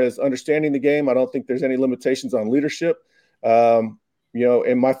far as understanding the game. I don't think there's any limitations on leadership. And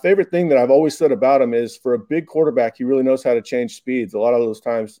my favorite thing that I've always said about him is for a big quarterback, he really knows how to change speeds. A lot of those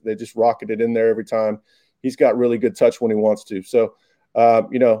times they just rocket it in there every time. He's got really good touch when he wants to. So,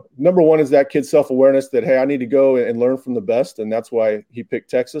 number one is that kid's self-awareness that, hey, I need to go and learn from the best. And that's why he picked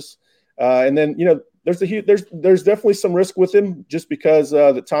Texas. And then, there's definitely some risk with him just because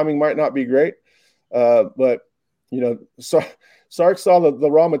the timing might not be great. But Sark saw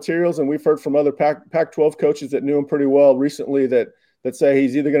the raw materials, and we've heard from other Pac-12 coaches that knew him pretty well recently that say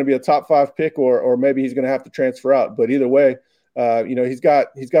he's either going to be a top 5 pick or maybe he's going to have to transfer out. But either way, he's got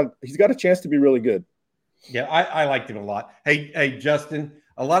a chance to be really good. Yeah, I liked him a lot. Hey, Justin,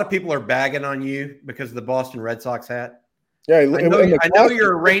 a lot of people are bagging on you because of the Boston Red Sox hat. Yeah, I know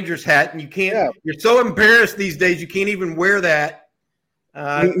you're a Rangers hat, and you can't. Yeah. You're so embarrassed these days, you can't even wear that.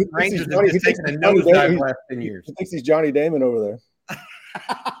 Rangers have just taken a nosedive last 10 years. He thinks he's Johnny Damon over there.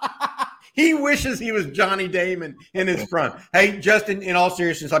 He wishes he was Johnny Damon in his front. Hey, Justin, in all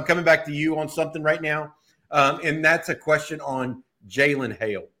seriousness, I'm coming back to you on something right now, and that's a question on Jalen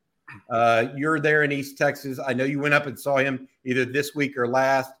Hale. You're there in East Texas. I know you went up and saw him either this week or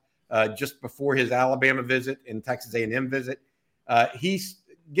last, just before his Alabama visit and Texas A&M visit.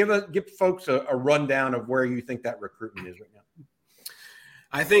 Give folks a rundown of where you think that recruitment is right now.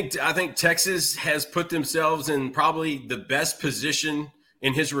 I think Texas has put themselves in probably the best position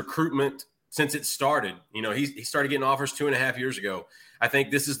in his recruitment since it started. He started getting offers 2.5 years ago. I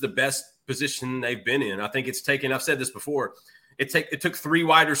think this is the best position they've been in. I think it's taken – I've said this before. It took 3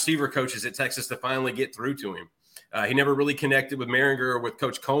 wide receiver coaches at Texas to finally get through to him. He never really connected with Maringer or with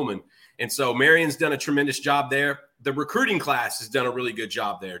Coach Coleman. And so Marion's done a tremendous job there. The recruiting class has done a really good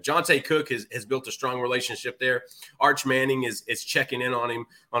job there. Jonte Cook has built a strong relationship there. Arch Manning is checking in on him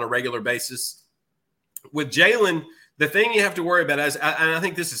on a regular basis. With Jalen, the thing you have to worry about is, and I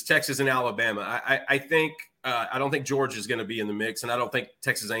think this is Texas and Alabama. I don't think Georgia is going to be in the mix, and I don't think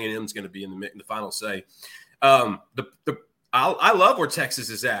Texas A&M is going to be in the final say. I love where Texas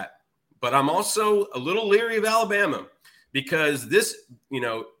is at, but I'm also a little leery of Alabama because this,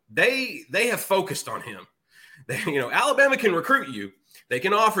 they have focused on him. Alabama can recruit you, they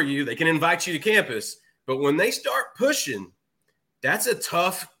can offer you, they can invite you to campus, but when they start pushing, that's a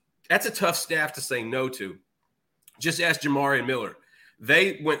tough staff to say no to. Just ask Jamari and Miller.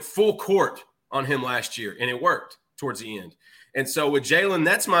 They went full court on him last year, and it worked towards the end. And so with Jalen,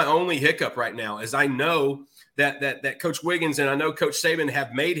 that's my only hiccup right now, is I know that Coach Wiggins and I know Coach Saban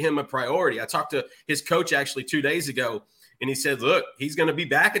have made him a priority. I talked to his coach actually 2 days ago, and he said, look, he's going to be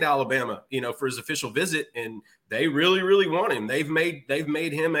back at Alabama, for his official visit, and they really, really want him. They've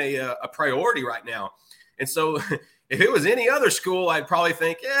made him a priority right now. And so if it was any other school, I'd probably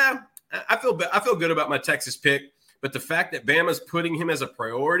think, yeah, I feel good about my Texas pick. But the fact that Bama's putting him as a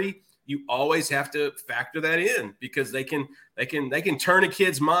priority, you always have to factor that in because they can turn a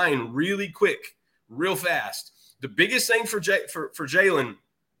kid's mind really quick, real fast. The biggest thing for Jalen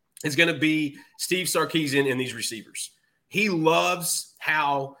is going to be Steve Sarkisian and these receivers. He loves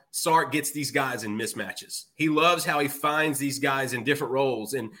how Sark gets these guys in mismatches. He loves how he finds these guys in different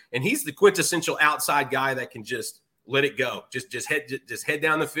roles, and he's the quintessential outside guy that can just let it go, just head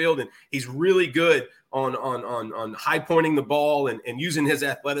down the field, and he's really good on high pointing the ball and using his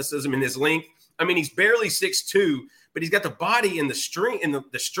athleticism and his length. I mean, he's barely 6'2", but he's got the body and the string and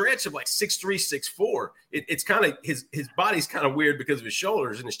the stretch of like 6'3", 6'4". It's kind of his body's kind of weird because of his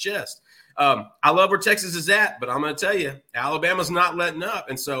shoulders and his chest. I love where Texas is at, but I'm going to tell you, Alabama's not letting up.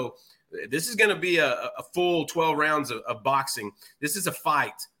 And so this is going to be a full 12 rounds of boxing. This is a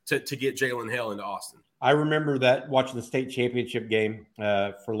fight to get Jalen Hale into Austin. I remember that watching the state championship game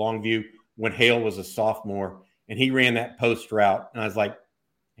for Longview when Hale was a sophomore, and he ran that post route, and I was like,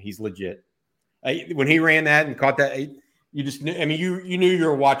 he's legit. When he ran that and caught that, you just knew. I mean, you knew you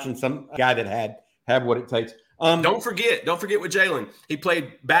were watching some guy that had what it takes. Don't forget with Jalen, he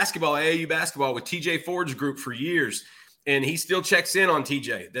played basketball, AAU basketball with TJ Ford's group for years, and he still checks in on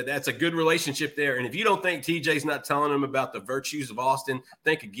TJ. That's a good relationship there. And if you don't think TJ's not telling him about the virtues of Austin,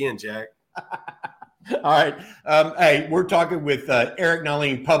 think again, Jack. All right. Hey, we're talking with Eric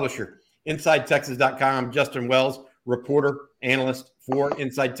Nahlin, publisher, InsideTexas.com, Justin Wells, reporter, analyst for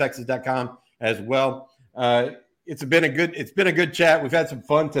InsideTexas.com as well. It's been a good chat. We've had some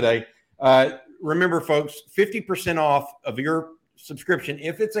fun today. Remember, folks, 50% off of your subscription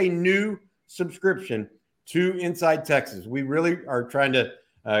if it's a new subscription to Inside Texas. We really are trying to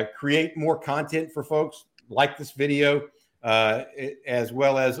create more content for folks like this video, as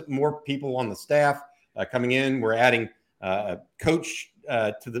well as more people on the staff coming in. We're adding a coach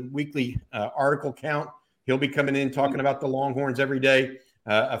to the weekly article count. He'll be coming in talking about the Longhorns every day.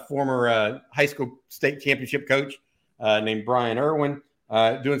 A former high school state championship coach named Brian Irwin,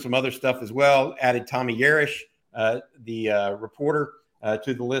 doing some other stuff as well. Added Tommy Yarish, the reporter,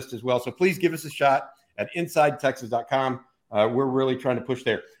 to the list as well. So please give us a shot at InsideTexas.com. We're really trying to push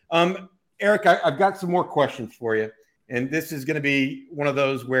there. Eric, I've got some more questions for you. And this is going to be one of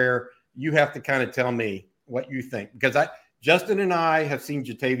those where you have to kind of tell me what you think. Because Justin and I have seen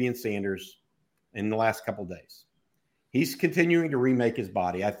Jatavian Sanders in the last couple of days. He's continuing to remake his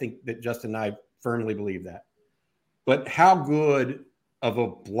body. I think that Justin and I firmly believe that. But how good of a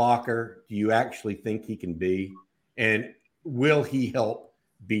blocker do you actually think he can be? And will he help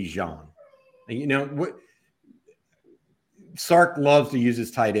Bijan? You know, Sark loves to use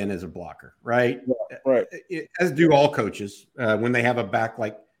his tight end as a blocker, right? Right. As do all coaches when they have a back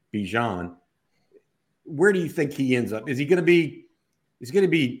like Bijan. Where do you think he ends up? Is he going to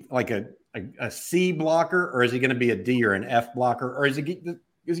be like a C blocker, or is he going to be a D or an F blocker, or is he going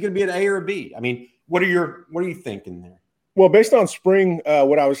to be an A or a B? I mean, what are you thinking there? Well, based on spring,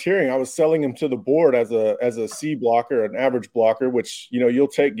 what I was hearing, I was selling him to the board as a C blocker, an average blocker, which you'll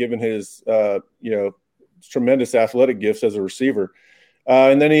take given his tremendous athletic gifts as a receiver.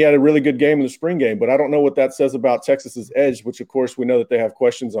 And then he had a really good game in the spring game, but I don't know what that says about Texas's edge, which of course we know that they have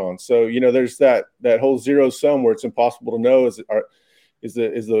questions on. So there's that whole zero sum where it's impossible to know is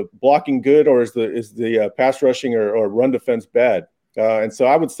the blocking good, or is the pass rushing or run defense bad? And so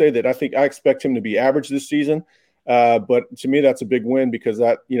I would say that I expect him to be average this season. But to me, that's a big win because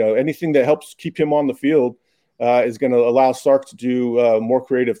that anything that helps keep him on the field is going to allow Sark to do more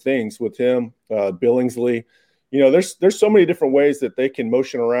creative things with him, Billingsley. There's so many different ways that they can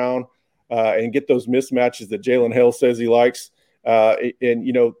motion around and get those mismatches that Jalen Hale says he likes.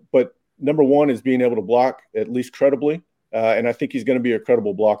 But number one is being able to block at least credibly, and I think he's going to be a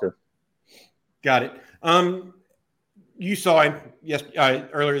credible blocker. Got it. You saw him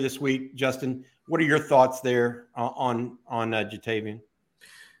earlier this week, Justin. What are your thoughts there on Jatavian?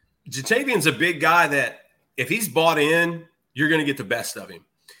 Jatavian's a big guy that if he's bought in, you're going to get the best of him.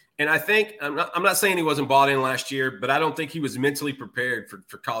 And I think I'm not saying he wasn't bought in last year, but I don't think he was mentally prepared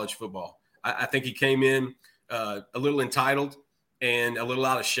for college football. I think he came in a little entitled and a little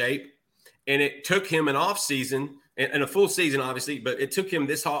out of shape. And it took him an offseason and a full season, obviously, but it took him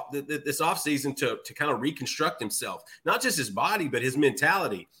this offseason to kind of reconstruct himself, not just his body, but his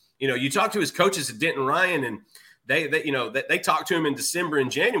mentality. You talk to his coaches at Denton Ryan, and they talked to him in December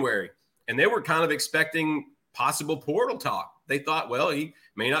and January, and they were kind of expecting possible portal talk. They thought, well, he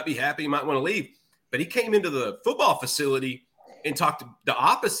may not be happy, he might want to leave. But he came into the football facility and talked the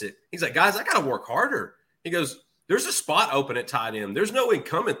opposite. He's like, guys, I got to work harder. He goes, there's a spot open at tight end. There's no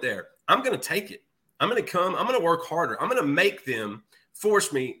incumbent there. I'm going to take it. I'm going to work harder. I'm going to make them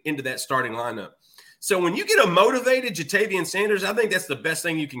force me into that starting lineup. So when you get a motivated Jatavian Sanders, I think that's the best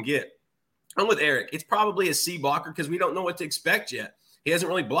thing you can get. I'm with Eric. It's probably a C blocker because we don't know what to expect yet. He hasn't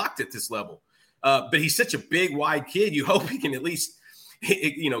really blocked at this level. But he's such a big, wide kid. You hope he can at least,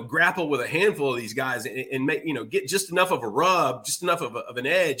 grapple with a handful of these guys and make, get just enough of a rub, just enough of an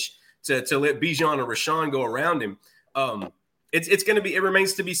edge to let Bijan or Rashawn go around him. It's going to be, it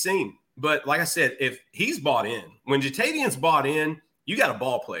remains to be seen. But like I said, if he's bought in, when Jatavian's bought in, you got a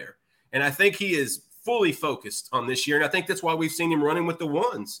ball player. And I think he is fully focused on this year. And I think that's why we've seen him running with the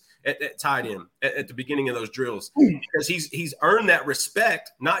ones at tight end at the beginning of those drills, because he's earned that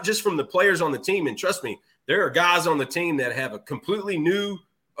respect, not just from the players on the team. And trust me, there are guys on the team that have a completely new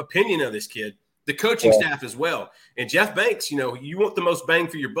opinion of this kid, the coaching staff as well. And Jeff Banks, you want the most bang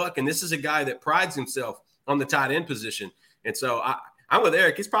for your buck. And this is a guy that prides himself on the tight end position. And so I'm with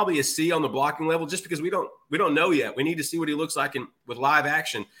Eric. He's probably a C on the blocking level just because we don't know yet. We need to see what he looks like with live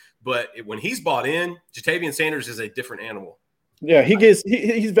action. But when he's bought in, Jatavian Sanders is a different animal. Yeah,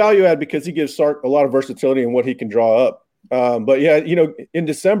 he's value add because he gives Sark a lot of versatility in what he can draw up. But yeah, in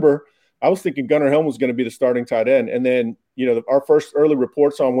December, I was thinking Gunnar Helm was going to be the starting tight end. And then, our first early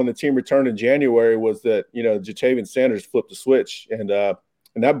reports on when the team returned in January was that, Jatavian Sanders flipped the switch and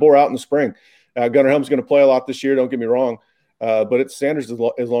that bore out in the spring. Gunnar Helm's going to play a lot this year. Don't get me wrong. But it's Sanders as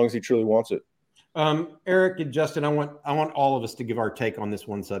long as he truly wants it. Eric and Justin, I want all of us to give our take on this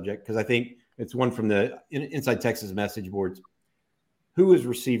one subject because I think it's one from the Inside Texas message boards. Who is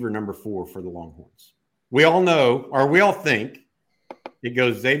receiver number 4 for the Longhorns? We all know, or we all think, it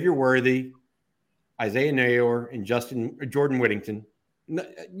goes Xavier Worthy, Isaiah Nayor, and Jordan Whittington.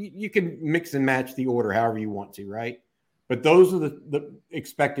 You can mix and match the order however you want to, right? But those are the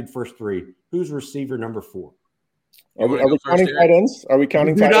expected first 3. Who's receiver number 4? Are we counting tight ends? Are we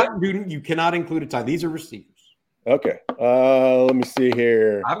counting tight ends? You cannot include a tight. These are receivers. Okay. Let me see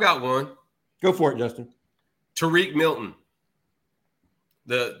here. I've got one. Go for it, Justin. Tariq Milton,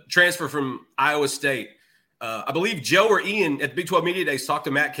 the transfer from Iowa State. I believe Joe or Ian at the Big 12 Media Days talked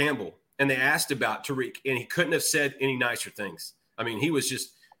to Matt Campbell, and they asked about Tariq, and he couldn't have said any nicer things. I mean, he was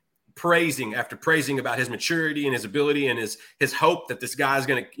just praising after praising about his maturity and his ability and his hope that this guy is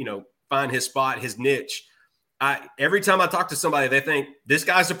going to, find his spot, his niche. Every time I talk to somebody, they think this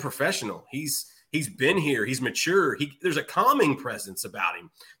guy's a professional. He's been here. He's mature. There's a calming presence about him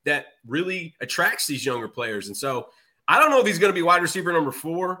that really attracts these younger players. And so I don't know if he's going to be wide receiver number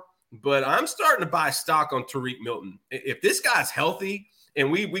 4, but I'm starting to buy stock on Tariq Milton. If this guy's healthy, and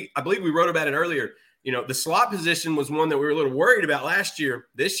I believe we wrote about it earlier, the slot position was one that we were a little worried about last year.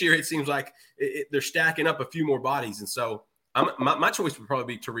 This year, it seems like they're stacking up a few more bodies. And so my choice would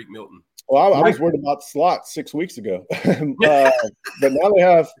probably be Tariq Milton. Well, I was worried about slots 6 weeks ago, but now they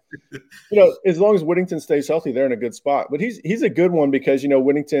have, as long as Whittington stays healthy, they're in a good spot. But he's a good one because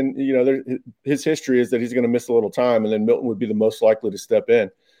Whittington, his history is that he's going to miss a little time, and then Milton would be the most likely to step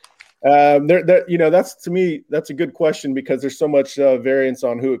in. That's to me, that's a good question because there's so much variance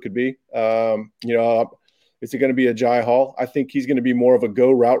on who it could be. Is it going to be a Jai Hall? I think he's going to be more of a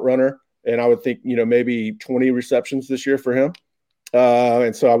go route runner, and I would think maybe 20 receptions this year for him.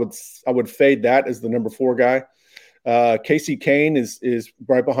 And so I would fade that as the number 4 guy. Casey Kane is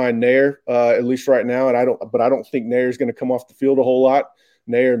right behind Nair, at least right now. And I don't think Nair is going to come off the field a whole lot.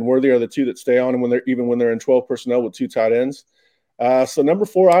 Nair and Worthy are the 2 that stay on, and when they're in 12 personnel with 2 tight ends. So number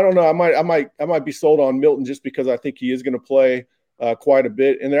 4, I don't know. I might be sold on Milton just because I think he is going to play quite a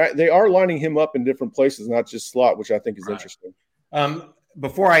bit, and they are lining him up in different places, not just slot, which I think is interesting.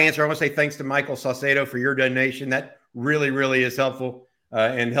 Before I answer, I want to say thanks to Michael Saucedo for your donation. That really, really is helpful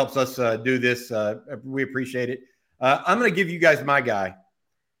and helps us do this. We appreciate it. I'm going to give you guys my guy,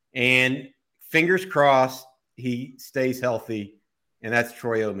 and fingers crossed he stays healthy, and that's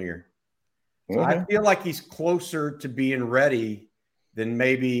Troy Omeire. So I feel like he's closer to being ready than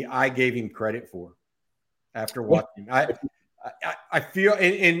maybe I gave him credit for after watching. I feel,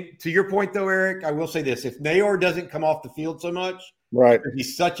 and to your point though, Eric, I will say this: if Nayor doesn't come off the field so much, right,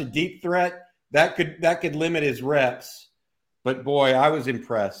 he's such a deep threat that could limit his reps. But boy, I was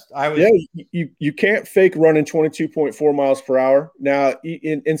impressed. You can't fake running 22.4 miles per hour now,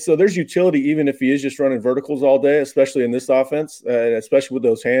 and so there's utility even if he is just running verticals all day, especially in this offense, especially with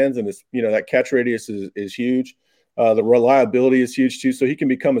those hands, and it's that catch radius is huge. The reliability is huge too, so he can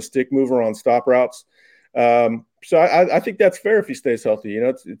become a stick mover on stop routes. So I think that's fair if he stays healthy.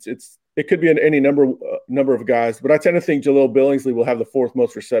 It could be any number of guys, but I tend to think Jaleel Billingsley will have the 4th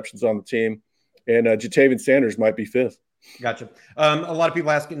most receptions on the team, and Jatavian Sanders might be 5th. Gotcha. A lot of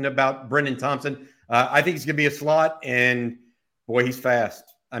people asking about Brendan Thompson. I think he's going to be a slot, and boy, he's fast.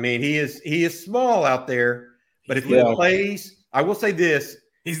 I mean, he is small out there, but if he plays, I will say this: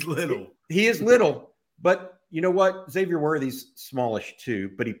 he's little. He is little, but you know what? Xavier Worthy's smallish too,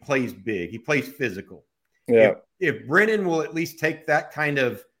 but he plays big. He plays physical. Yeah. If Brennan will at least take that kind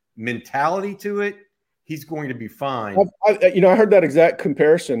of mentality to it, he's going to be fine. I heard that exact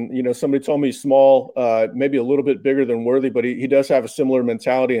comparison. Somebody told me he's small, maybe a little bit bigger than Worthy, but he does have a similar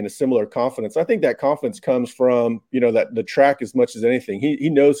mentality and a similar confidence. I think that confidence comes from, that the track as much as anything. He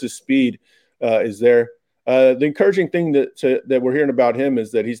knows his speed is there. The encouraging thing that we're hearing about him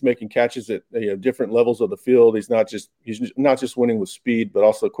is that he's making catches at different levels of the field. He's not just winning with speed, but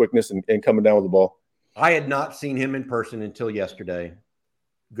also quickness and coming down with the ball. I had not seen him in person until yesterday.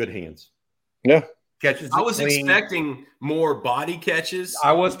 Good hands. Yeah. Catches. I was expecting more body catches.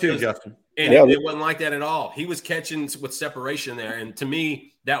 I was too, Justin. And it wasn't like that at all. He was catching with separation there. And to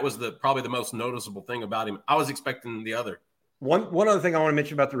me, that was probably the most noticeable thing about him. I was expecting the other. One other thing I want to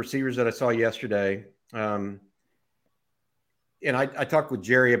mention about the receivers that I saw yesterday. And I talked with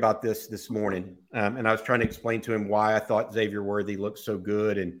Jerry about this morning. And I was trying to explain to him why I thought Xavier Worthy looked so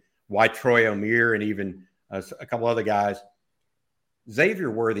good and why Troy Omeire and even a couple other guys. Xavier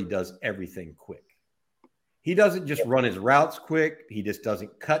Worthy does everything quick. He doesn't just run his routes quick. He just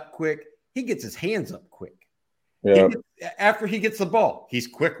doesn't cut quick. He gets his hands up quick. Yeah. After he gets the ball, he's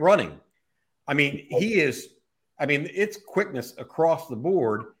quick running. I mean, it's quickness across the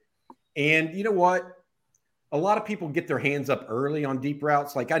board. And you know what? A lot of people get their hands up early on deep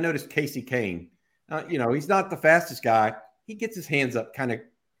routes. Like I noticed Casey Kane. He's not the fastest guy. He gets his hands up kind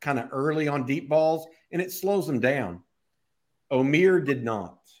of early on deep balls, and it slows him down. Omeire did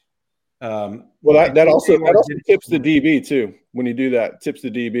not. That also tips the DB too. When you do that, tips the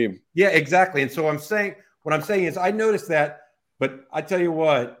DB. Yeah, exactly. And so what I'm saying is I noticed that, but I tell you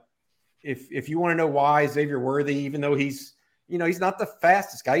what, if you want to know why Xavier Worthy, even though he's not the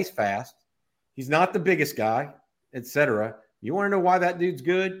fastest guy, he's fast. He's not the biggest guy, etc. You want to know why that dude's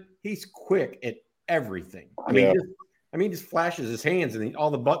good? He's quick at everything. He just flashes his hands and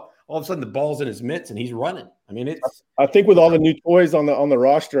all of a sudden the ball's in his mitts and he's running. I think with all the new toys on the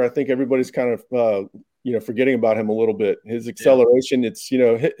roster, I think everybody's kind of forgetting about him a little bit. His acceleration, it's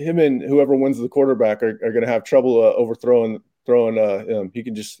him and whoever wins the quarterback are going to have trouble overthrowing. He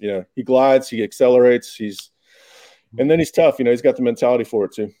can just he glides, he accelerates, and then he's tough. He's got the mentality for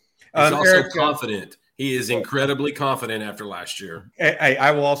it too. He's also Eric, confident. He is incredibly confident after last year.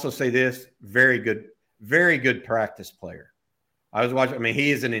 I will also say this: very good practice player. I was watching.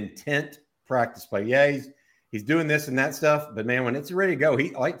 He is an intent practice player. Yeah, he's doing this and that stuff, but man, when it's ready to go,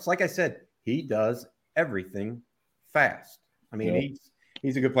 like I said, he does everything fast.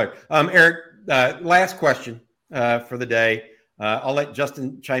 He's a good player. Eric, last question for the day. I'll let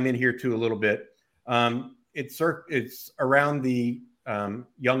Justin chime in here too a little bit. It's around the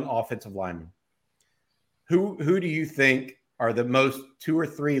young offensive linemen. Who do you think are the most 2 or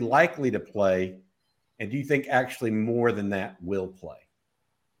 3 likely to play, and do you think actually more than that will play?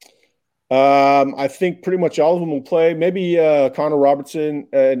 I think pretty much all of them will play. Maybe Connor Robertson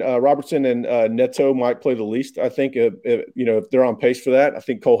and Neto might play the least. I think if they're on pace for that. I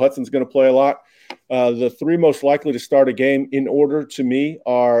think Cole Hudson's going to play a lot. The 3 most likely to start a game in order to me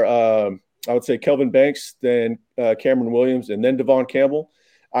are I would say Kelvin Banks, then Cameron Williams, and then Devon Campbell.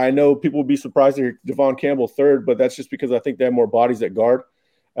 I know people would be surprised to hear Devon Campbell 3rd, but that's just because I think they have more bodies at guard.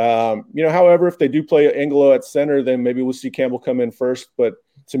 However, if they do play Angelo at center, then maybe we'll see Campbell come in first. But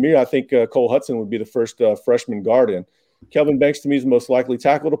to me, I think Cole Hudson would be the first freshman guard in. Kelvin Banks to me is the most likely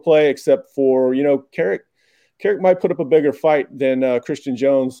tackle to play, except for, Carrick might put up a bigger fight than Christian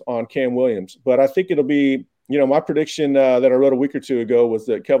Jones on Cam Williams. But I think it'll be, my prediction that I wrote a week or two ago was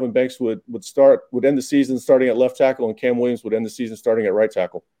that Kelvin Banks would end the season starting at left tackle, and Cam Williams would end the season starting at right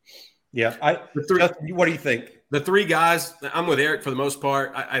tackle. Yeah. Justin, what do you think? The three guys, I'm with Eric for the most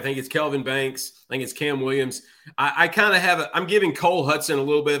part. I think it's Kelvin Banks. I think it's Cam Williams. I kind of I'm giving Cole Hudson a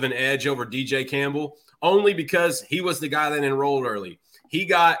little bit of an edge over DJ Campbell, only because he was the guy that enrolled early. He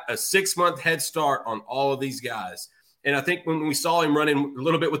got a 6-month head start on all of these guys. And I think when we saw him running a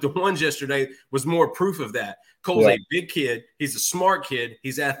little bit with the ones yesterday was more proof of that. Cole's a big kid. He's a smart kid.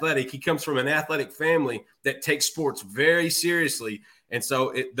 He's athletic. He comes from an athletic family that takes sports very seriously. And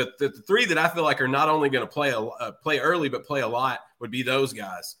so the three that I feel like are not only going to play early but play a lot would be those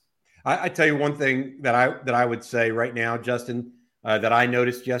guys. I tell you one thing that I would say right now, Justin, that I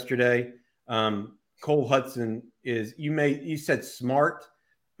noticed yesterday. Cole Hudson you said smart,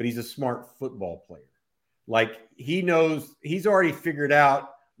 but he's a smart football player. Like he knows, he's already figured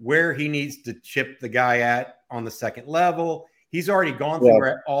out where he needs to chip the guy at on the second level. He's already gone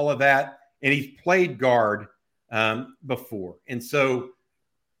through all of that, and he's played guard before. And so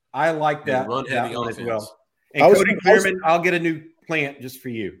I like that one as well. And Cody Clearman, I'll get a new plant just for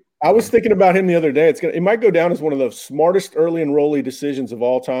you. I was thinking about him the other day. It might go down as one of the smartest early enrollee decisions of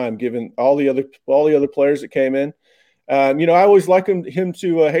all time, given all the other players that came in. I always likened him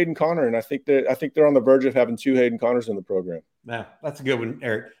to Hayden Conner, and I think they're on the verge of having 2 Hayden Connors in the program. Yeah, that's a good one,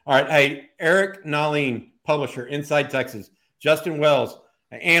 Eric. All right, hey, Eric Nahlin, publisher, Inside Texas. Justin Wells,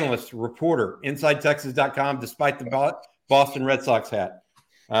 analyst, reporter, InsideTexas.com, despite the Boston Red Sox hat.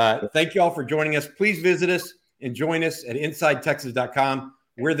 Thank you all for joining us. Please visit us and join us at InsideTexas.com.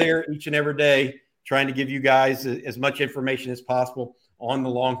 We're there each and every day trying to give you guys as much information as possible on the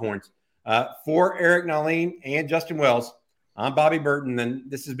Longhorns. For Eric Nahlin and Justin Wells, I'm Bobby Burton,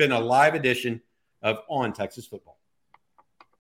 and this has been a live edition of On Texas Football.